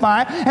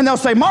simplify it, and they'll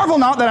say, marvel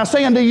not that I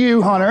say unto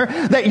you, Hunter,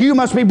 that you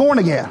must be born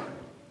again.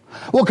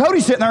 Well,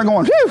 Cody's sitting there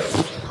going,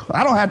 phew,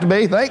 I don't have to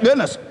be, thank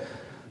goodness.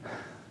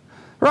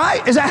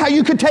 Right? Is that how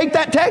you could take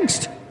that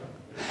text?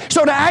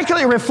 So to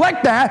accurately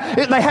reflect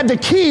that, they had to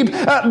keep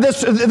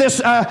this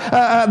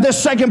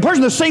second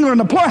person, the singular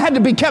and the plural, had to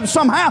be kept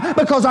somehow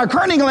because our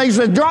current English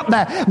has dropped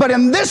that. But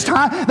in this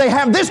time, they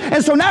have this.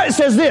 And so now it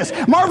says this,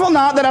 marvel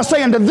not that I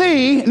say unto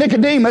thee,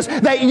 Nicodemus,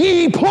 that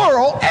ye,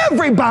 plural,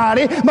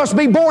 everybody must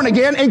be born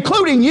again,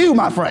 including you,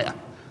 my friend.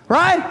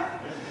 Right?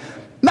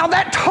 Now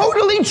that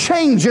totally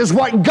changes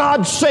what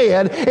God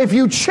said if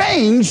you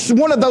change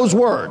one of those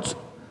words.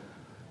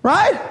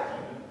 Right?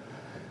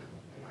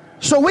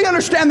 So we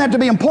understand that to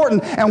be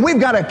important, and we've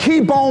got to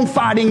keep on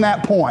fighting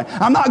that point.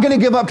 I'm not going to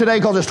give up today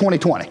because it's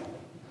 2020.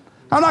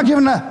 I'm not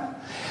giving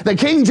up. The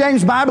King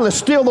James Bible is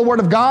still the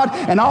Word of God,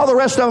 and all the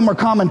rest of them are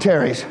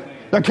commentaries.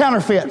 They're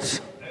counterfeits.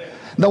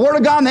 The Word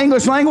of God in the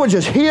English language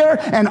is here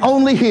and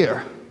only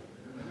here.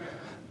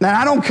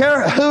 Now, I don't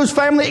care whose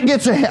family it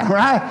gets in,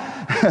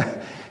 right?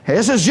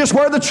 This is just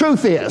where the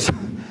truth is,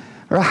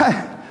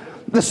 right?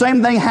 The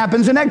same thing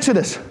happens in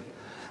Exodus.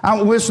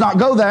 Let's not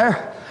go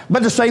there.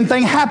 But the same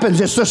thing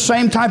happens. It's the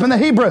same type in the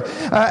Hebrew.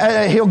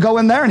 He'll go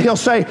in there and he'll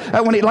say,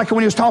 when he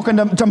was talking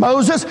to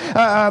Moses,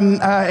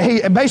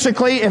 he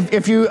basically,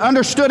 if you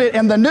understood it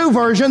in the new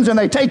versions and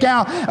they take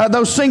out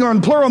those singular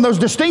and plural and those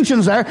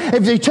distinctions there,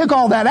 if they took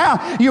all that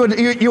out,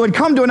 you would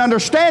come to an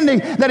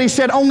understanding that he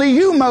said, only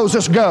you,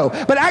 Moses, go.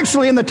 But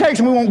actually in the text,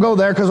 and we won't go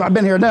there because I've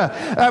been here enough,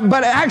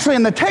 but actually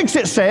in the text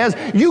it says,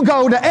 you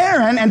go to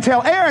Aaron and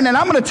tell Aaron, and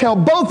I'm going to tell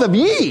both of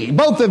you,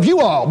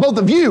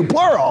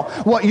 plural,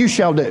 what you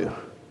shall do.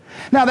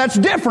 Now that's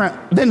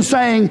different than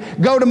saying,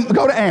 go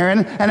to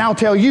Aaron and I'll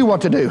tell you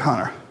what to do,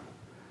 Hunter.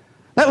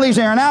 That leaves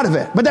Aaron out of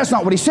it. But that's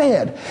not what he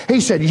said.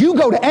 He said, you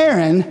go to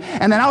Aaron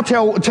and then I'll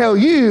tell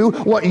you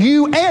what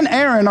you and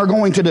Aaron are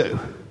going to do.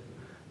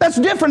 That's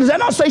different. Does that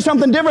not say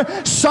something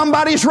different?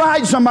 Somebody's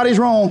right, somebody's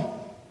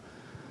wrong.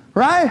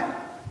 Right?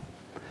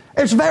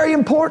 It's very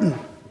important.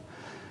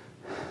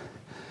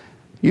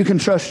 You can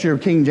trust your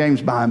King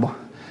James Bible.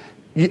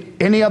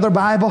 Any other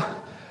Bible?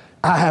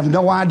 I have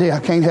no idea. I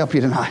can't help you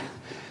tonight.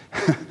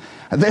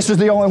 This is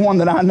the only one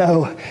that I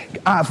know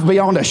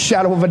beyond a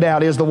shadow of a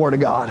doubt is the Word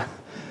of God.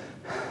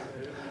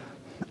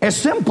 It's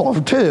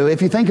simple too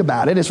if you think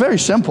about it. It's very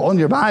simple in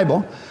your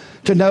Bible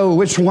to know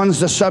which one's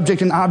the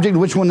subject and object,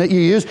 which one that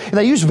you use.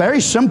 They use very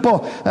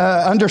simple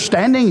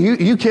understanding.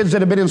 You kids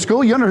that have been in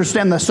school, you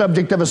understand the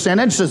subject of a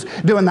sentence is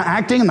doing the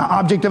acting and the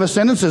object of a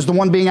sentence is the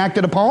one being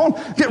acted upon.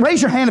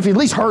 Raise your hand if you at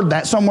least heard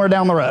that somewhere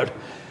down the road.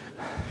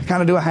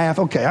 Kind of do a half.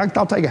 Okay,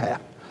 I'll take a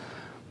half.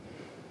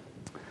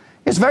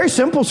 It's very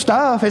simple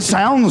stuff. It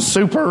sounds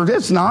super.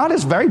 It's not.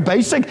 It's very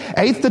basic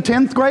 8th to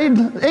 10th grade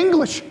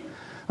English,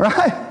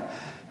 right?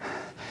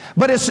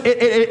 But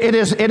it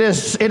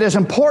is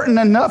important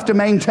enough to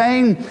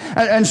maintain.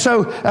 And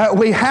so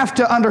we have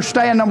to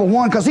understand, number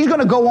one, because he's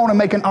going to go on and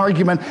make an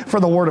argument for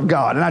the Word of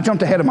God. And I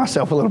jumped ahead of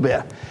myself a little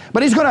bit.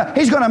 But he's going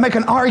to make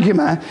an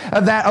argument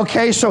that,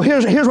 okay, so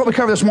here's what we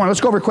covered this morning.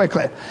 Let's go over it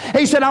quickly.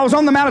 He said, I was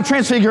on the Mount of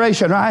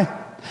Transfiguration, right?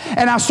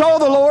 And I saw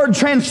the Lord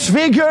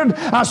transfigured.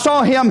 I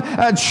saw him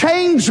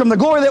changed from the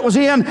glory that was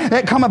in,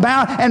 that come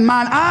about. And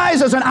mine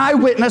eyes as an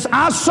eyewitness,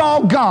 I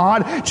saw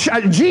God,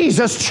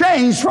 Jesus,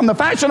 changed from the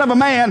fashion of a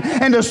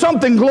man into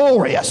something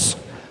glorious.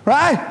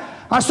 Right?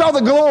 I saw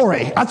the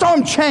glory. I saw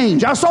him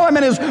change. I saw him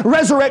in his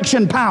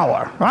resurrection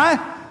power. Right?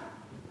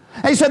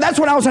 And he said, that's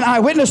what I was an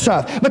eyewitness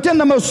of. But then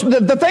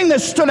the thing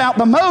that stood out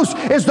the most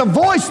is the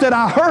voice that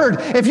I heard.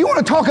 If you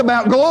want to talk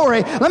about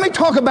glory, let me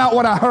talk about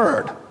what I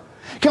heard.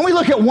 Can we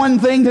look at one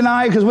thing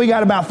tonight? Because we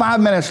got about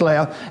 5 minutes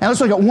left. And let's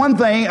look at one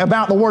thing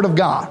about the Word of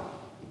God.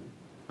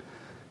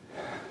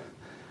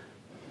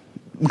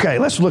 Okay,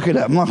 let's look it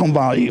up. I'm not going to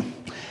bother you.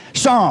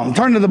 Psalm.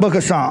 Turn to the book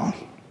of Psalm.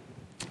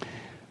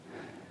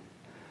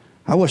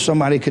 I wish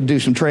somebody could do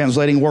some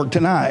translating work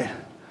tonight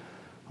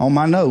on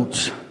my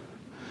notes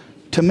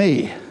to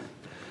me.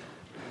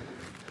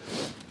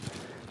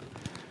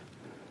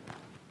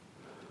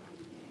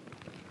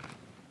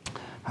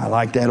 I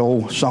like that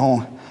old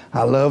song.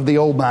 I love the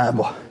old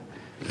Bible.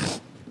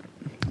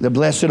 The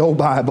blessed old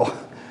Bible.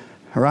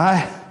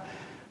 Right?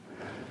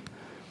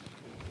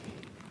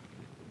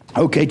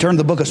 Okay, turn to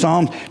the book of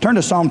Psalms. Turn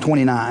to Psalm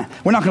 29.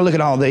 We're not going to look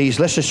at all these.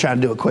 Let's just try to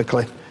do it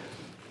quickly.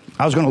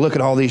 I was going to look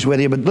at all these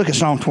with you, but look at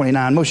Psalm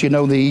 29. Most of you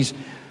know these.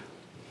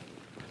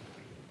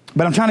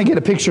 But I'm trying to get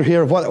a picture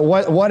here of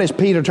what is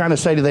Peter trying to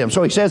say to them.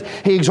 So he says,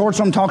 he exhorts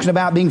them, talks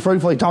about being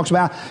fruitful. He talks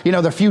about,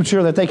 the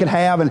future that they could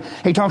have. And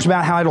he talks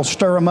about how it'll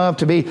stir them up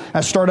to be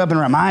stirred up and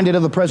reminded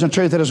of the present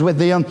truth that is with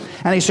them.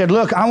 And he said,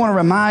 look, I want to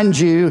remind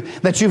you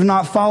that you've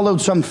not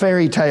followed some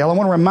fairy tale. I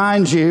want to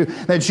remind you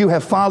that you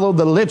have followed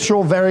the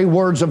literal very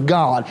words of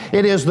God.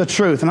 It is the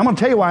truth. And I'm going to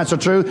tell you why it's the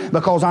truth,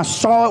 because I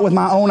saw it with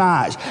my own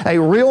eyes. A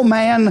real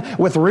man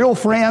with real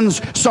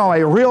friends saw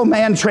a real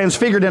man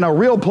transfigured in a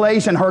real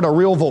place and heard a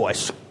real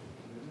voice.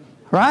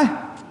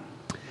 Right?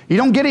 You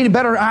don't get any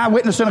better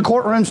eyewitness in a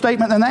courtroom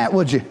statement than that,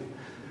 would you?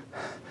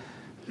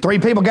 3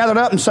 people gathered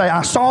up and say,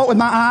 I saw it with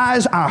my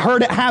eyes, I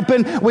heard it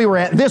happen, we were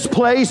at this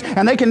place,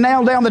 and they can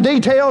nail down the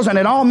details and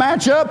it all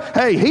match up.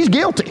 Hey, he's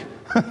guilty.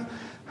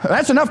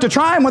 That's enough to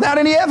try him without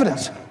any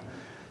evidence.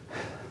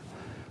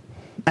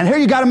 And here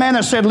you got a man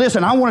that said,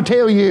 listen, I want to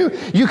tell you,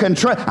 you can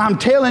trust. I'm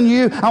telling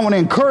you, I want to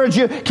encourage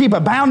you, keep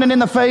abounding in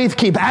the faith,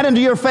 keep adding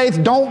to your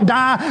faith, don't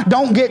die,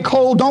 don't get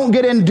cold, don't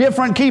get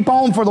indifferent, keep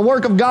on for the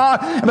work of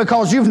God,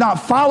 because you've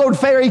not followed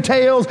fairy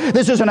tales.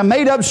 This isn't a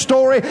made-up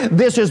story.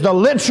 This is the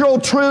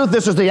literal truth.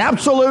 This is the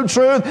absolute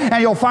truth,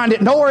 and you'll find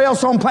it nowhere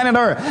else on planet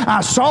Earth.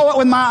 I saw it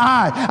with my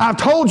eye. I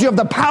told you of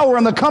the power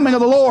and the coming of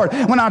the Lord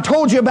when I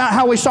told you about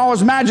how we saw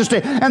His majesty.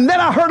 And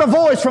then I heard a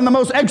voice from the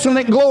most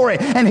excellent glory.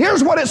 And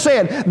here's what it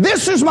said.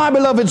 This is my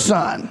beloved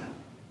Son.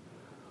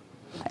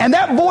 And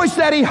that voice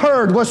that he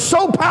heard was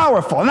so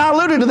powerful. And I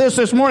alluded to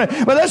this morning,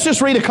 but let's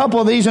just read a couple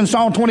of these in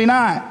Psalm 29.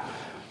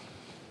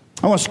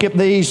 I want to skip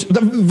these.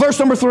 Verse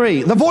number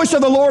 3. The voice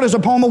of the Lord is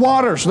upon the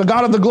waters. The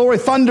God of the glory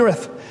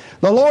thundereth.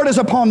 The Lord is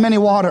upon many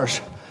waters.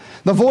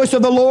 The voice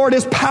of the Lord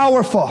is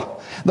powerful.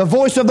 The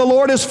voice of the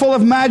Lord is full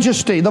of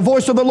majesty. The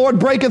voice of the Lord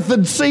breaketh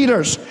the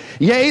cedars.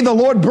 Yea, the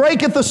Lord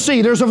breaketh the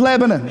cedars of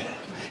Lebanon.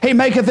 He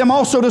maketh them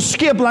also to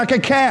skip like a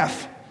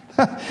calf.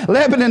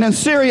 Lebanon and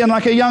Syrian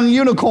like a young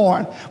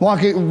unicorn. Well,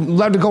 I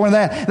love to go into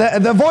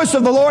that. The voice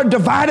of the Lord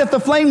divideth the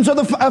flames of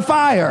the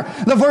fire.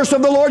 The voice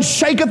of the Lord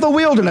shaketh the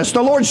wilderness.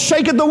 The Lord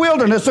shaketh the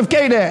wilderness of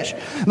Kadesh.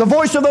 The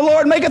voice of the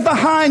Lord maketh the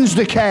hinds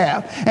to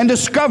calve, and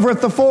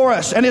discovereth the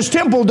forest. And His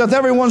temple doth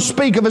everyone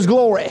speak of His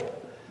glory.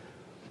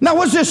 Now,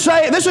 what's this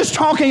say? This is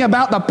talking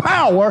about the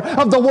power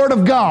of the Word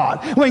of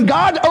God. When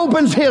God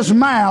opens His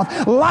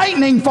mouth,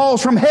 lightning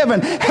falls from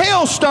heaven,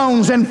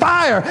 hailstones and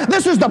fire.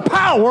 This is the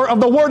power of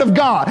the Word of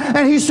God.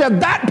 And He said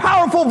that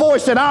powerful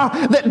voice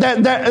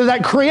that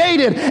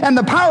created, and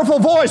the powerful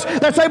voice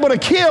that's able to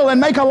kill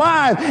and make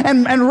alive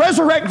and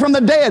resurrect from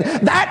the dead,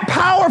 that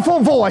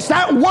powerful voice,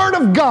 that Word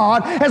of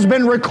God has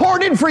been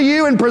recorded for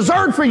you and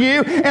preserved for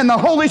you in the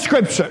Holy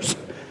Scriptures.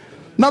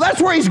 Now,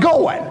 that's where He's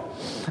going.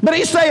 But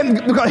he's saying,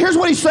 because here's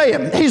what he's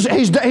saying.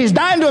 He's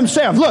dying to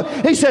himself. Look,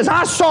 he says,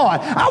 I saw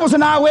it. I was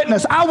an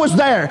eyewitness. I was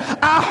there.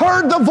 I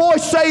heard the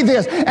voice say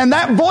this. And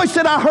that voice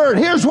that I heard,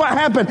 here's what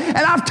happened. And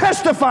I've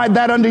testified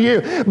that unto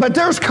you. But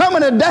there's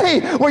coming a day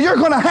where you're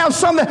going to have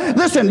something.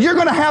 Listen, you're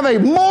going to have a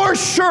more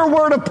sure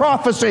word of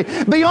prophecy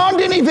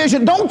beyond any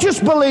vision. Don't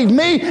just believe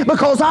me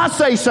because I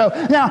say so.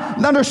 Now,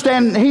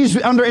 understand,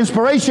 he's under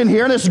inspiration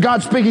here. This is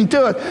God speaking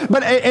to us.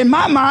 But in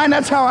my mind,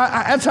 that's how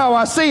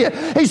I see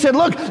it. He said,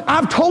 look,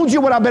 I've told you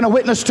what I've been a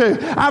witness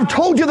to. I've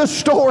told you the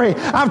story.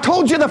 I've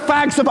told you the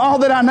facts of all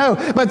that I know.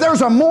 But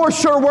there's a more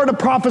sure word of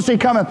prophecy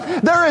coming.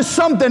 There is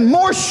something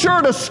more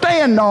sure to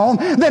stand on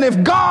than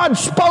if God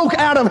spoke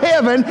out of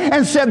heaven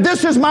and said,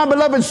 this is my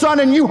beloved Son,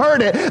 and you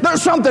heard it.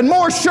 There's something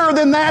more sure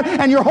than that,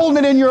 and you're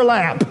holding it in your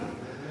lap.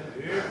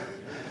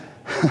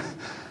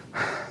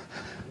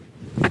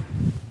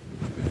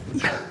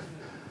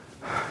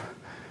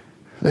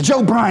 The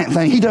Joe Bryant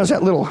thing, he does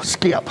that little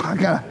skip. I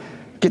got to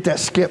get that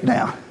skip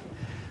down.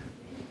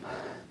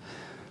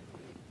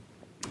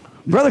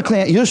 Brother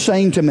Clint, you're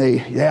saying to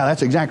me, yeah,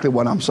 that's exactly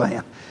what I'm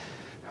saying.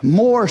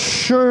 more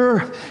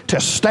sure to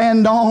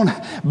stand on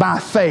by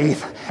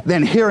faith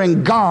than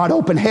hearing God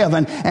open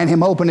heaven and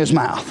Him open His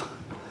mouth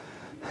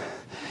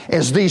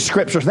is these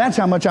scriptures. That's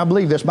how much I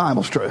believe this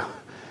Bible's true.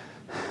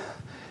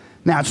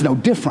 Now, it's no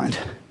different,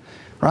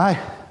 right?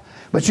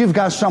 But you've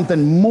got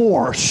something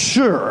more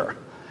sure.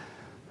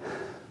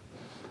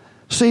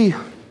 See,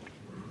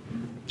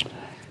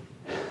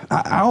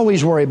 I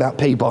always worry about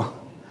people.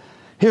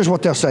 Here's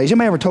what they'll say. Has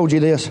anybody ever told you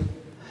this?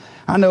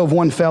 I know of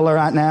one fella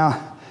right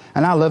now,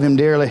 and I love him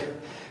dearly,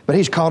 but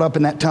he's caught up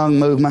in that tongue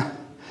movement.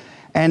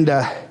 And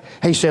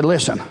he said,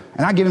 listen,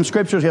 and I give him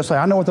scriptures. He'll say,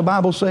 I know what the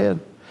Bible said,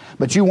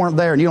 but you weren't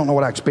there and you don't know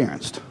what I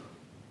experienced.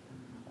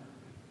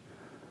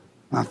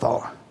 I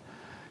thought,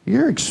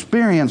 your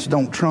experience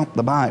don't trump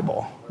the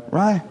Bible,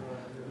 right?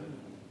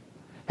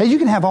 Hey, you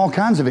can have all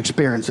kinds of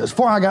experiences.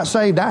 Before I got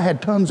saved, I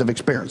had tons of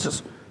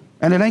experiences,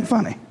 and it ain't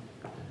funny.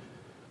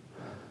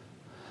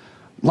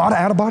 A lot of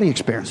out-of-body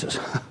experiences.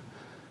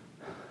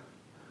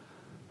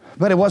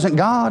 But it wasn't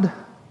God,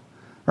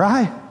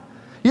 right?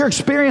 Your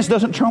experience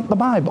doesn't trump the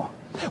Bible.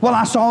 Well,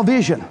 I saw a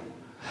vision.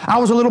 I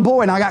was a little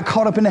boy and I got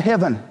caught up into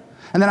heaven.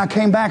 And then I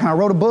came back and I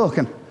wrote a book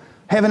and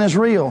heaven is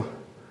real.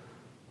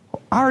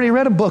 I already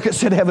read a book that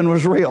said heaven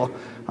was real.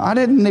 I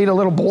didn't need a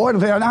little boy.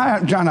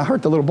 I'm trying to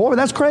hurt the little boy, but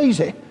that's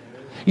crazy.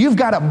 You've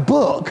got a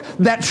book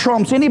that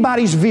trumps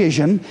anybody's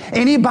vision,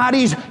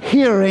 anybody's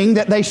hearing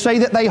that they say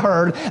that they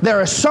heard.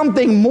 There is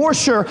something more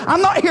sure.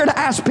 I'm not here to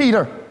ask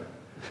Peter.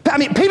 I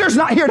mean, Peter's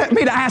not here to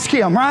me to ask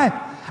him, right?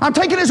 I'm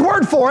taking his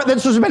word for it.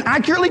 This has been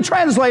accurately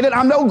translated.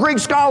 I'm no Greek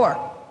scholar.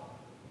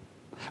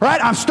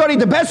 Right? I've studied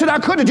the best that I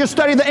could to just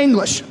study the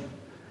English.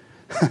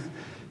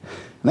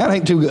 That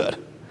ain't too good.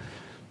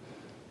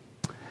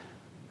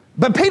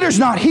 But Peter's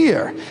not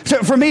here.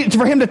 So for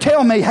him to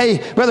tell me,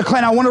 hey, Brother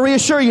Clint, I want to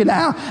reassure you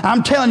now.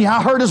 I'm telling you,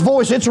 I heard his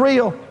voice. It's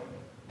real.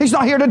 He's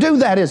not here to do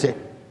that, is he?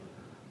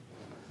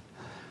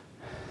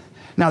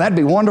 Now, that'd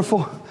be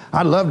wonderful.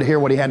 I'd love to hear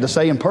what he had to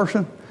say in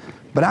person.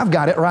 But I've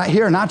got it right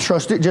here, and I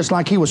trust it just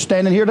like he was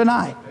standing here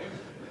tonight.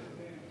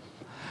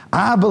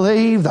 I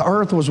believe the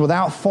earth was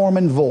without form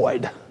and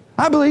void.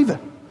 I believe it.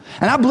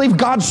 And I believe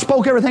God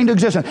spoke everything to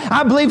existence.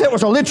 I believe there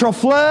was a literal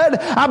flood.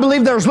 I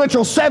believe there was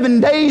literal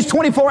 7 days,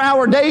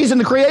 24-hour days in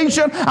the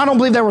creation. I don't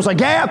believe there was a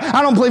gap.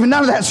 I don't believe in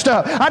none of that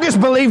stuff. I just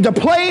believe the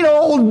plain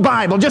old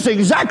Bible, just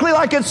exactly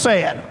like it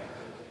said.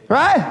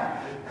 Right?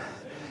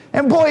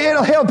 And boy,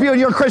 it'll help you in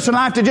your Christian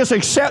life to just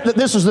accept that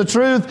this is the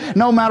truth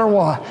no matter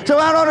what. So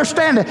I don't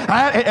understand it.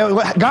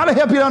 God will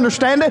help you to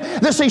understand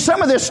it. See,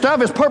 some of this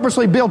stuff is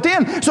purposely built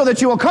in so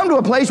that you will come to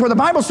a place where the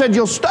Bible said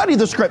you'll study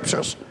the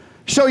Scriptures.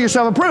 Show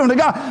yourself approved to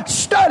God.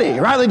 Study,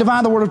 rightly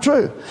divine the word of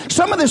truth.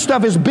 Some of this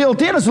stuff is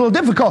built in. It's a little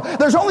difficult.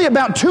 There's only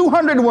about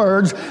 200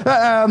 words.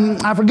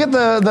 I forget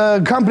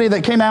the company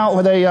that came out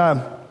with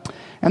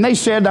and they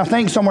said, I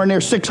think somewhere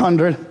near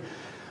 600.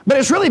 But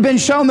it's really been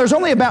shown there's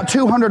only about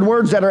 200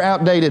 words that are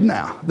outdated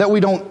now that we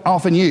don't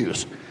often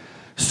use.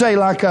 Say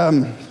like,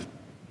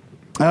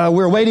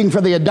 we're waiting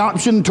for the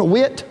adoption to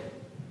wit,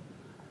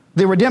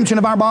 the redemption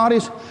of our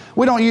bodies.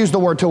 We don't use the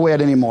word to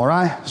wit anymore,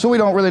 right? So we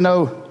don't really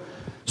know.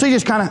 So you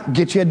just kind of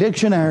get you a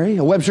dictionary,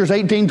 a Webster's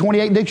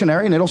 1828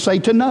 dictionary, and it'll say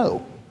to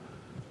know.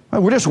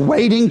 We're just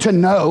waiting to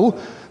know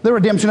the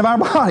redemption of our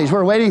bodies.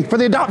 We're waiting for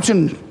the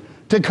adoption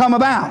to come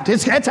about.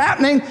 It's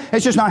happening.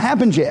 It's just not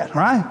happened yet,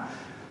 right?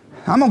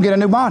 I'm going to get a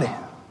new body.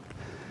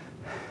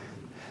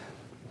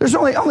 There's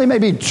only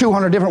maybe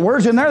 200 different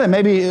words in there that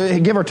maybe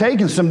give or take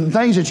and some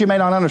things that you may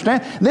not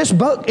understand. This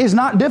book is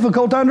not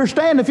difficult to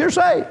understand if you're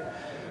saved.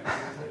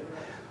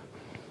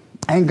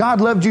 And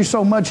God loved you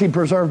so much, He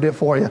preserved it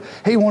for you.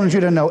 He wanted you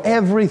to know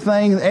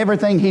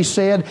everything He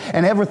said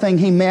and everything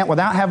He meant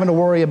without having to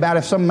worry about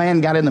if some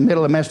man got in the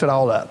middle and messed it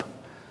all up.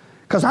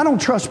 Because I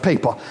don't trust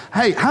people.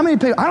 Hey, how many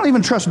people? I don't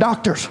even trust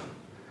doctors.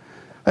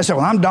 They say,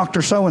 well, I'm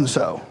Dr.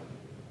 So-and-so.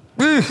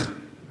 That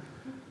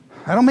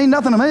don't mean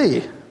nothing to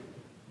me.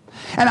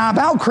 And I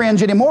about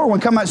cringe anymore when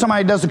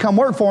somebody does to come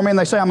work for me and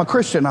they say I'm a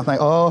Christian. I think,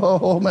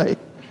 oh, me.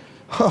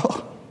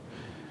 Oh.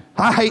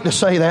 I hate to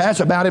say that.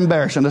 That's about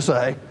embarrassing to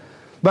say.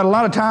 But a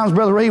lot of times,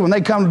 Brother Reed, when they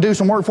come to do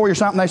some work for you or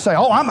something, they say,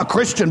 oh, I'm a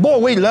Christian. Boy,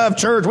 we love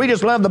church. We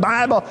just love the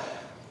Bible.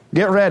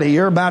 Get ready.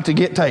 You're about to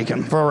get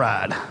taken for a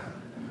ride.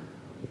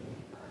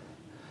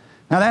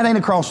 Now, that ain't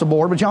across the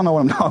board, but y'all know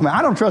what I'm talking about.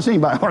 I don't trust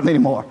anybody hardly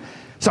anymore.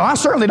 So I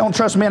certainly don't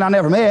trust men I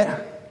never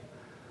met.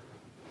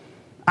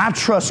 I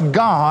trust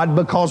God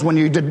because when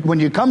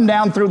you come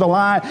down through the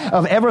line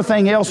of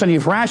everything else and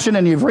you've rationed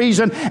and you've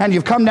reasoned and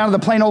you've come down to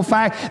the plain old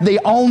fact, the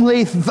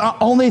only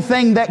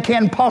thing that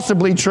can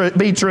possibly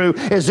be true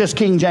is this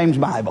King James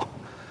Bible.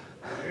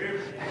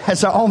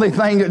 That's the only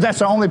thing. That's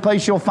the only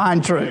place you'll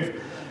find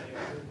truth.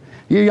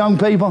 You young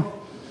people,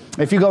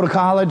 if you go to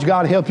college,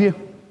 God help you.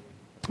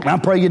 I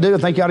pray you do. I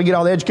think you ought to get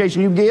all the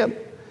education you can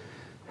get.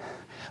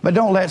 But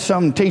don't let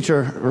some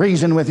teacher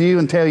reason with you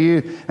and tell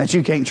you that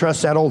you can't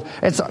trust that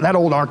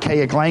old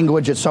archaic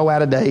language. It's so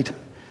out of date.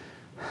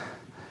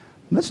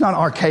 That's not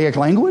archaic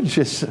language.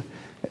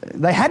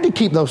 they had to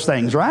keep those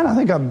things, right? I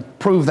think I've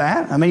proved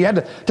that. I mean, you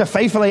had to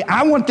faithfully,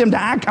 I want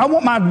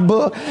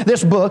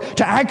this book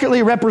to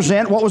accurately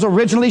represent what was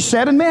originally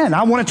said and meant.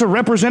 I want it to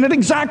represent it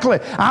exactly.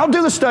 I'll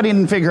do the studying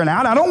and figuring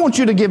out. I don't want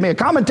you to give me a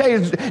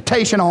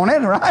commentation on it,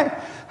 right?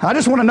 I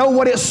just want to know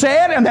what it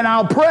said, and then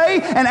I'll pray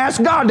and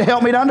ask God to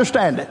help me to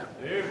understand it,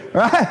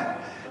 right?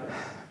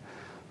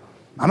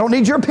 I don't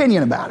need your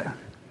opinion about it.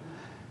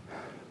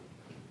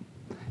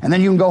 And then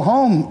you can go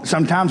home.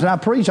 Sometimes when I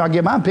preach, I'll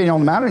give my opinion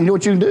on the matter. And you know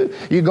what you can do?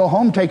 You go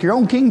home, take your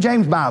own King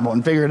James Bible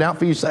and figure it out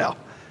for yourself.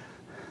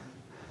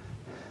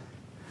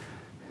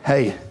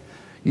 Hey,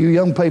 you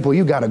young people,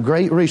 you got a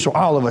great resource.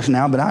 All of us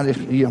now, but I just,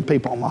 you young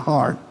people on my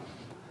heart.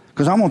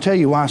 Because I'm going to tell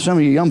you why some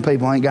of you young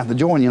people ain't got the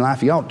joy in your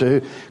life you ought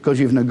to,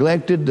 because you've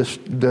neglected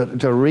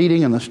the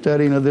reading and the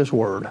studying of this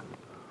Word.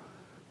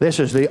 This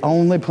is the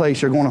only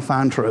place you're going to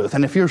find truth.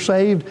 And if you're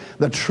saved,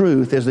 the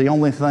truth is the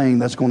only thing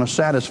that's going to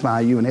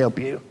satisfy you and help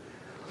you.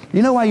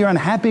 You know why you're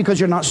unhappy?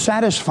 Because you're not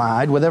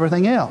satisfied with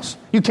everything else.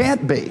 You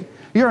can't be.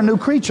 You're a new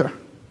creature.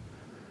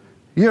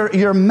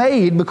 You're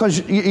made because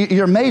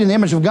you're made in the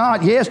image of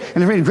God, yes,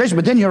 and the creation,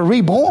 but then you're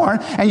reborn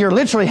and you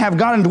literally have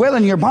God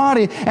indwelling in your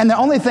body, and the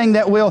only thing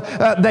that will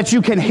that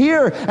you can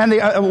hear and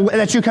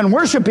that you can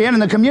worship in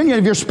the communion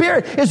of your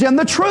spirit is in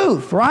the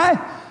truth, right?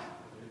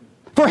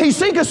 For he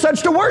seeketh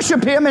such to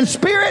worship him in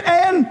spirit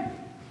and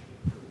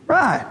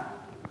right.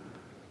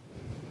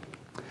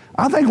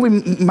 I think we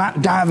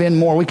might dive in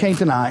more. We can't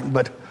tonight,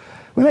 but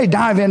we may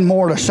dive in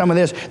more to some of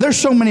this. There's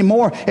so many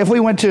more. If we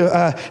went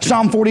to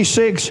Psalm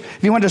 46, if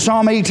you went to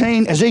Psalm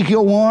 18,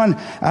 Ezekiel 1,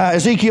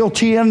 Ezekiel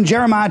 10,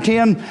 Jeremiah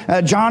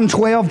 10, John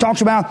 12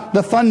 talks about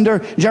the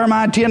thunder.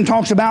 Jeremiah 10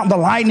 talks about the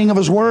lightning of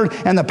his word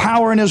and the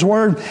power in his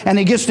word. And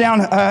he gets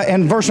down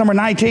in verse number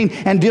 19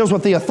 and deals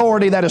with the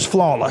authority that is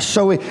flawless.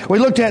 So we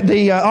looked at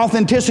the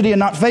authenticity and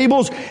not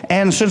fables.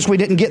 And since we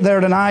didn't get there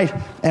tonight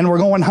and we're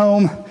going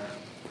home,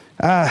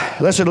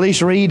 let's at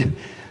least read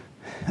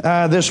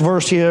this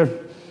verse here.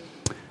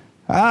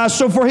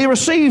 So for he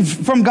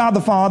received from God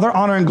the Father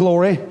honor and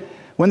glory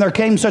when there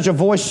came such a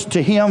voice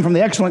to him from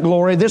the excellent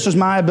glory, this is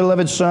my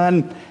beloved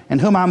Son, in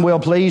whom I'm well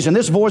pleased. And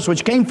this voice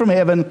which came from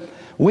heaven,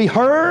 we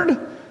heard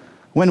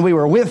when we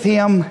were with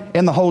him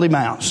in the holy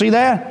mount. See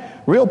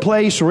that? Real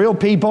place, real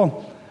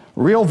people,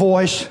 real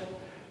voice.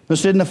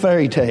 This isn't a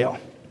fairy tale.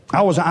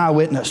 I was an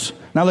eyewitness.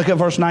 Now look at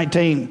verse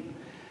 19.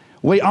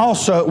 We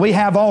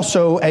have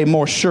also a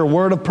more sure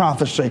word of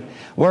prophecy,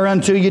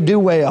 whereunto you do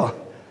well,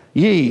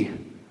 ye.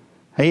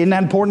 Hey, isn't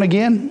that important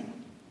again?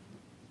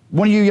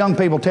 One of you young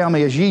people tell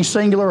me, is ye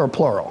singular or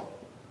plural?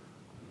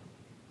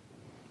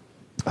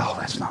 Oh,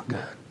 that's not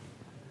good.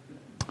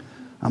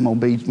 I'm going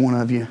to be one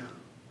of you.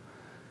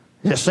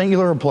 Is it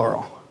singular or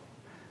plural?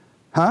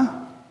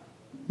 Huh?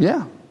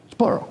 Yeah, it's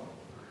plural.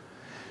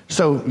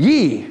 So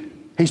ye,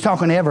 he's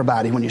talking to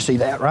everybody when you see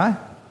that, right?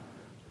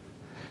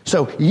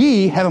 So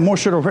ye have a more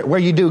sure where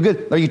you do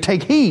good, or you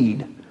take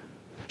heed.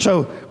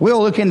 So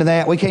we'll look into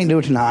that. We can't do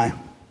it tonight.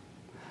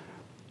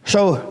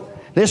 So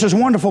this is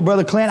wonderful,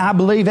 Brother Clint. I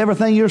believe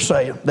everything you're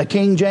saying. The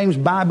King James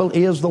Bible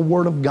is the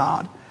Word of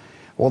God.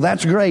 Well,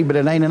 that's great, but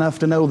it ain't enough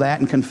to know that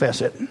and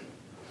confess it.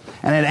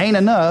 And it ain't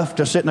enough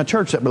to sit in a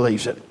church that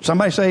believes it.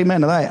 Somebody say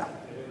amen to that.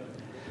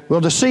 We'll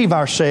deceive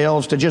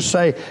ourselves to just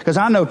say, because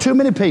I know too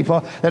many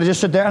people that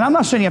just sit there, and I'm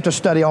not saying you have to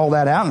study all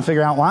that out and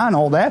figure out why and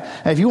all that.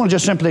 And if you want to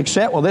just simply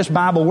accept, well, this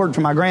Bible worked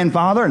for my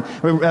grandfather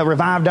and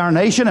revived our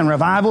nation and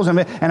revivals, and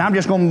I'm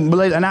just going to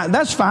believe, and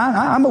that's fine.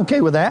 I'm okay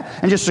with that.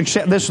 And just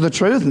accept this is the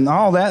truth and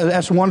all that.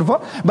 That's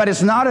wonderful. But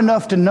it's not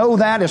enough to know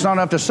that. It's not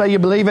enough to say you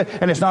believe it.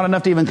 And it's not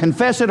enough to even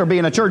confess it or be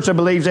in a church that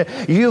believes it.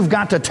 You've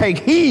got to take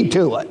heed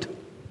to it.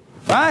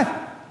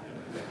 Right?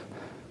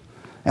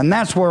 And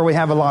that's where we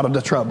have a lot of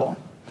the trouble.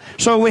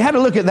 So we had to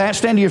look at that.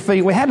 Stand to your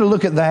feet. We had to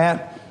look at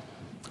that.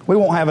 We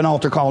won't have an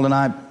altar call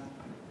tonight.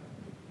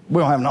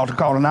 We won't have an altar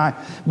call tonight.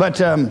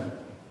 But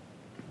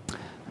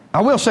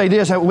I will say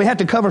this. We have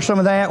to cover some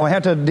of that. We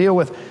have to deal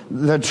with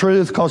the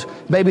truth because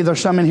maybe there's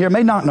some in here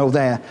may not know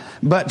that.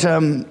 But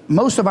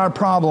most of our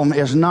problem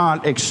is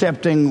not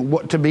accepting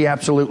what to be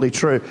absolutely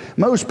true.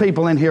 Most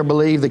people in here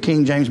believe the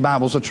King James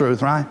Bible is the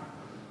truth, right?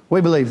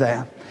 We believe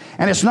that.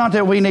 And it's not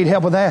that we need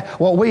help with that.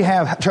 What we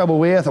have trouble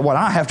with, or what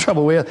I have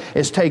trouble with,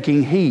 is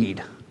taking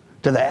heed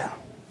to that.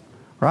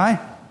 Right?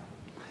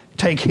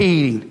 Take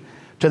heed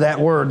to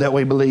that word that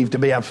we believe to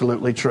be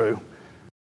absolutely true.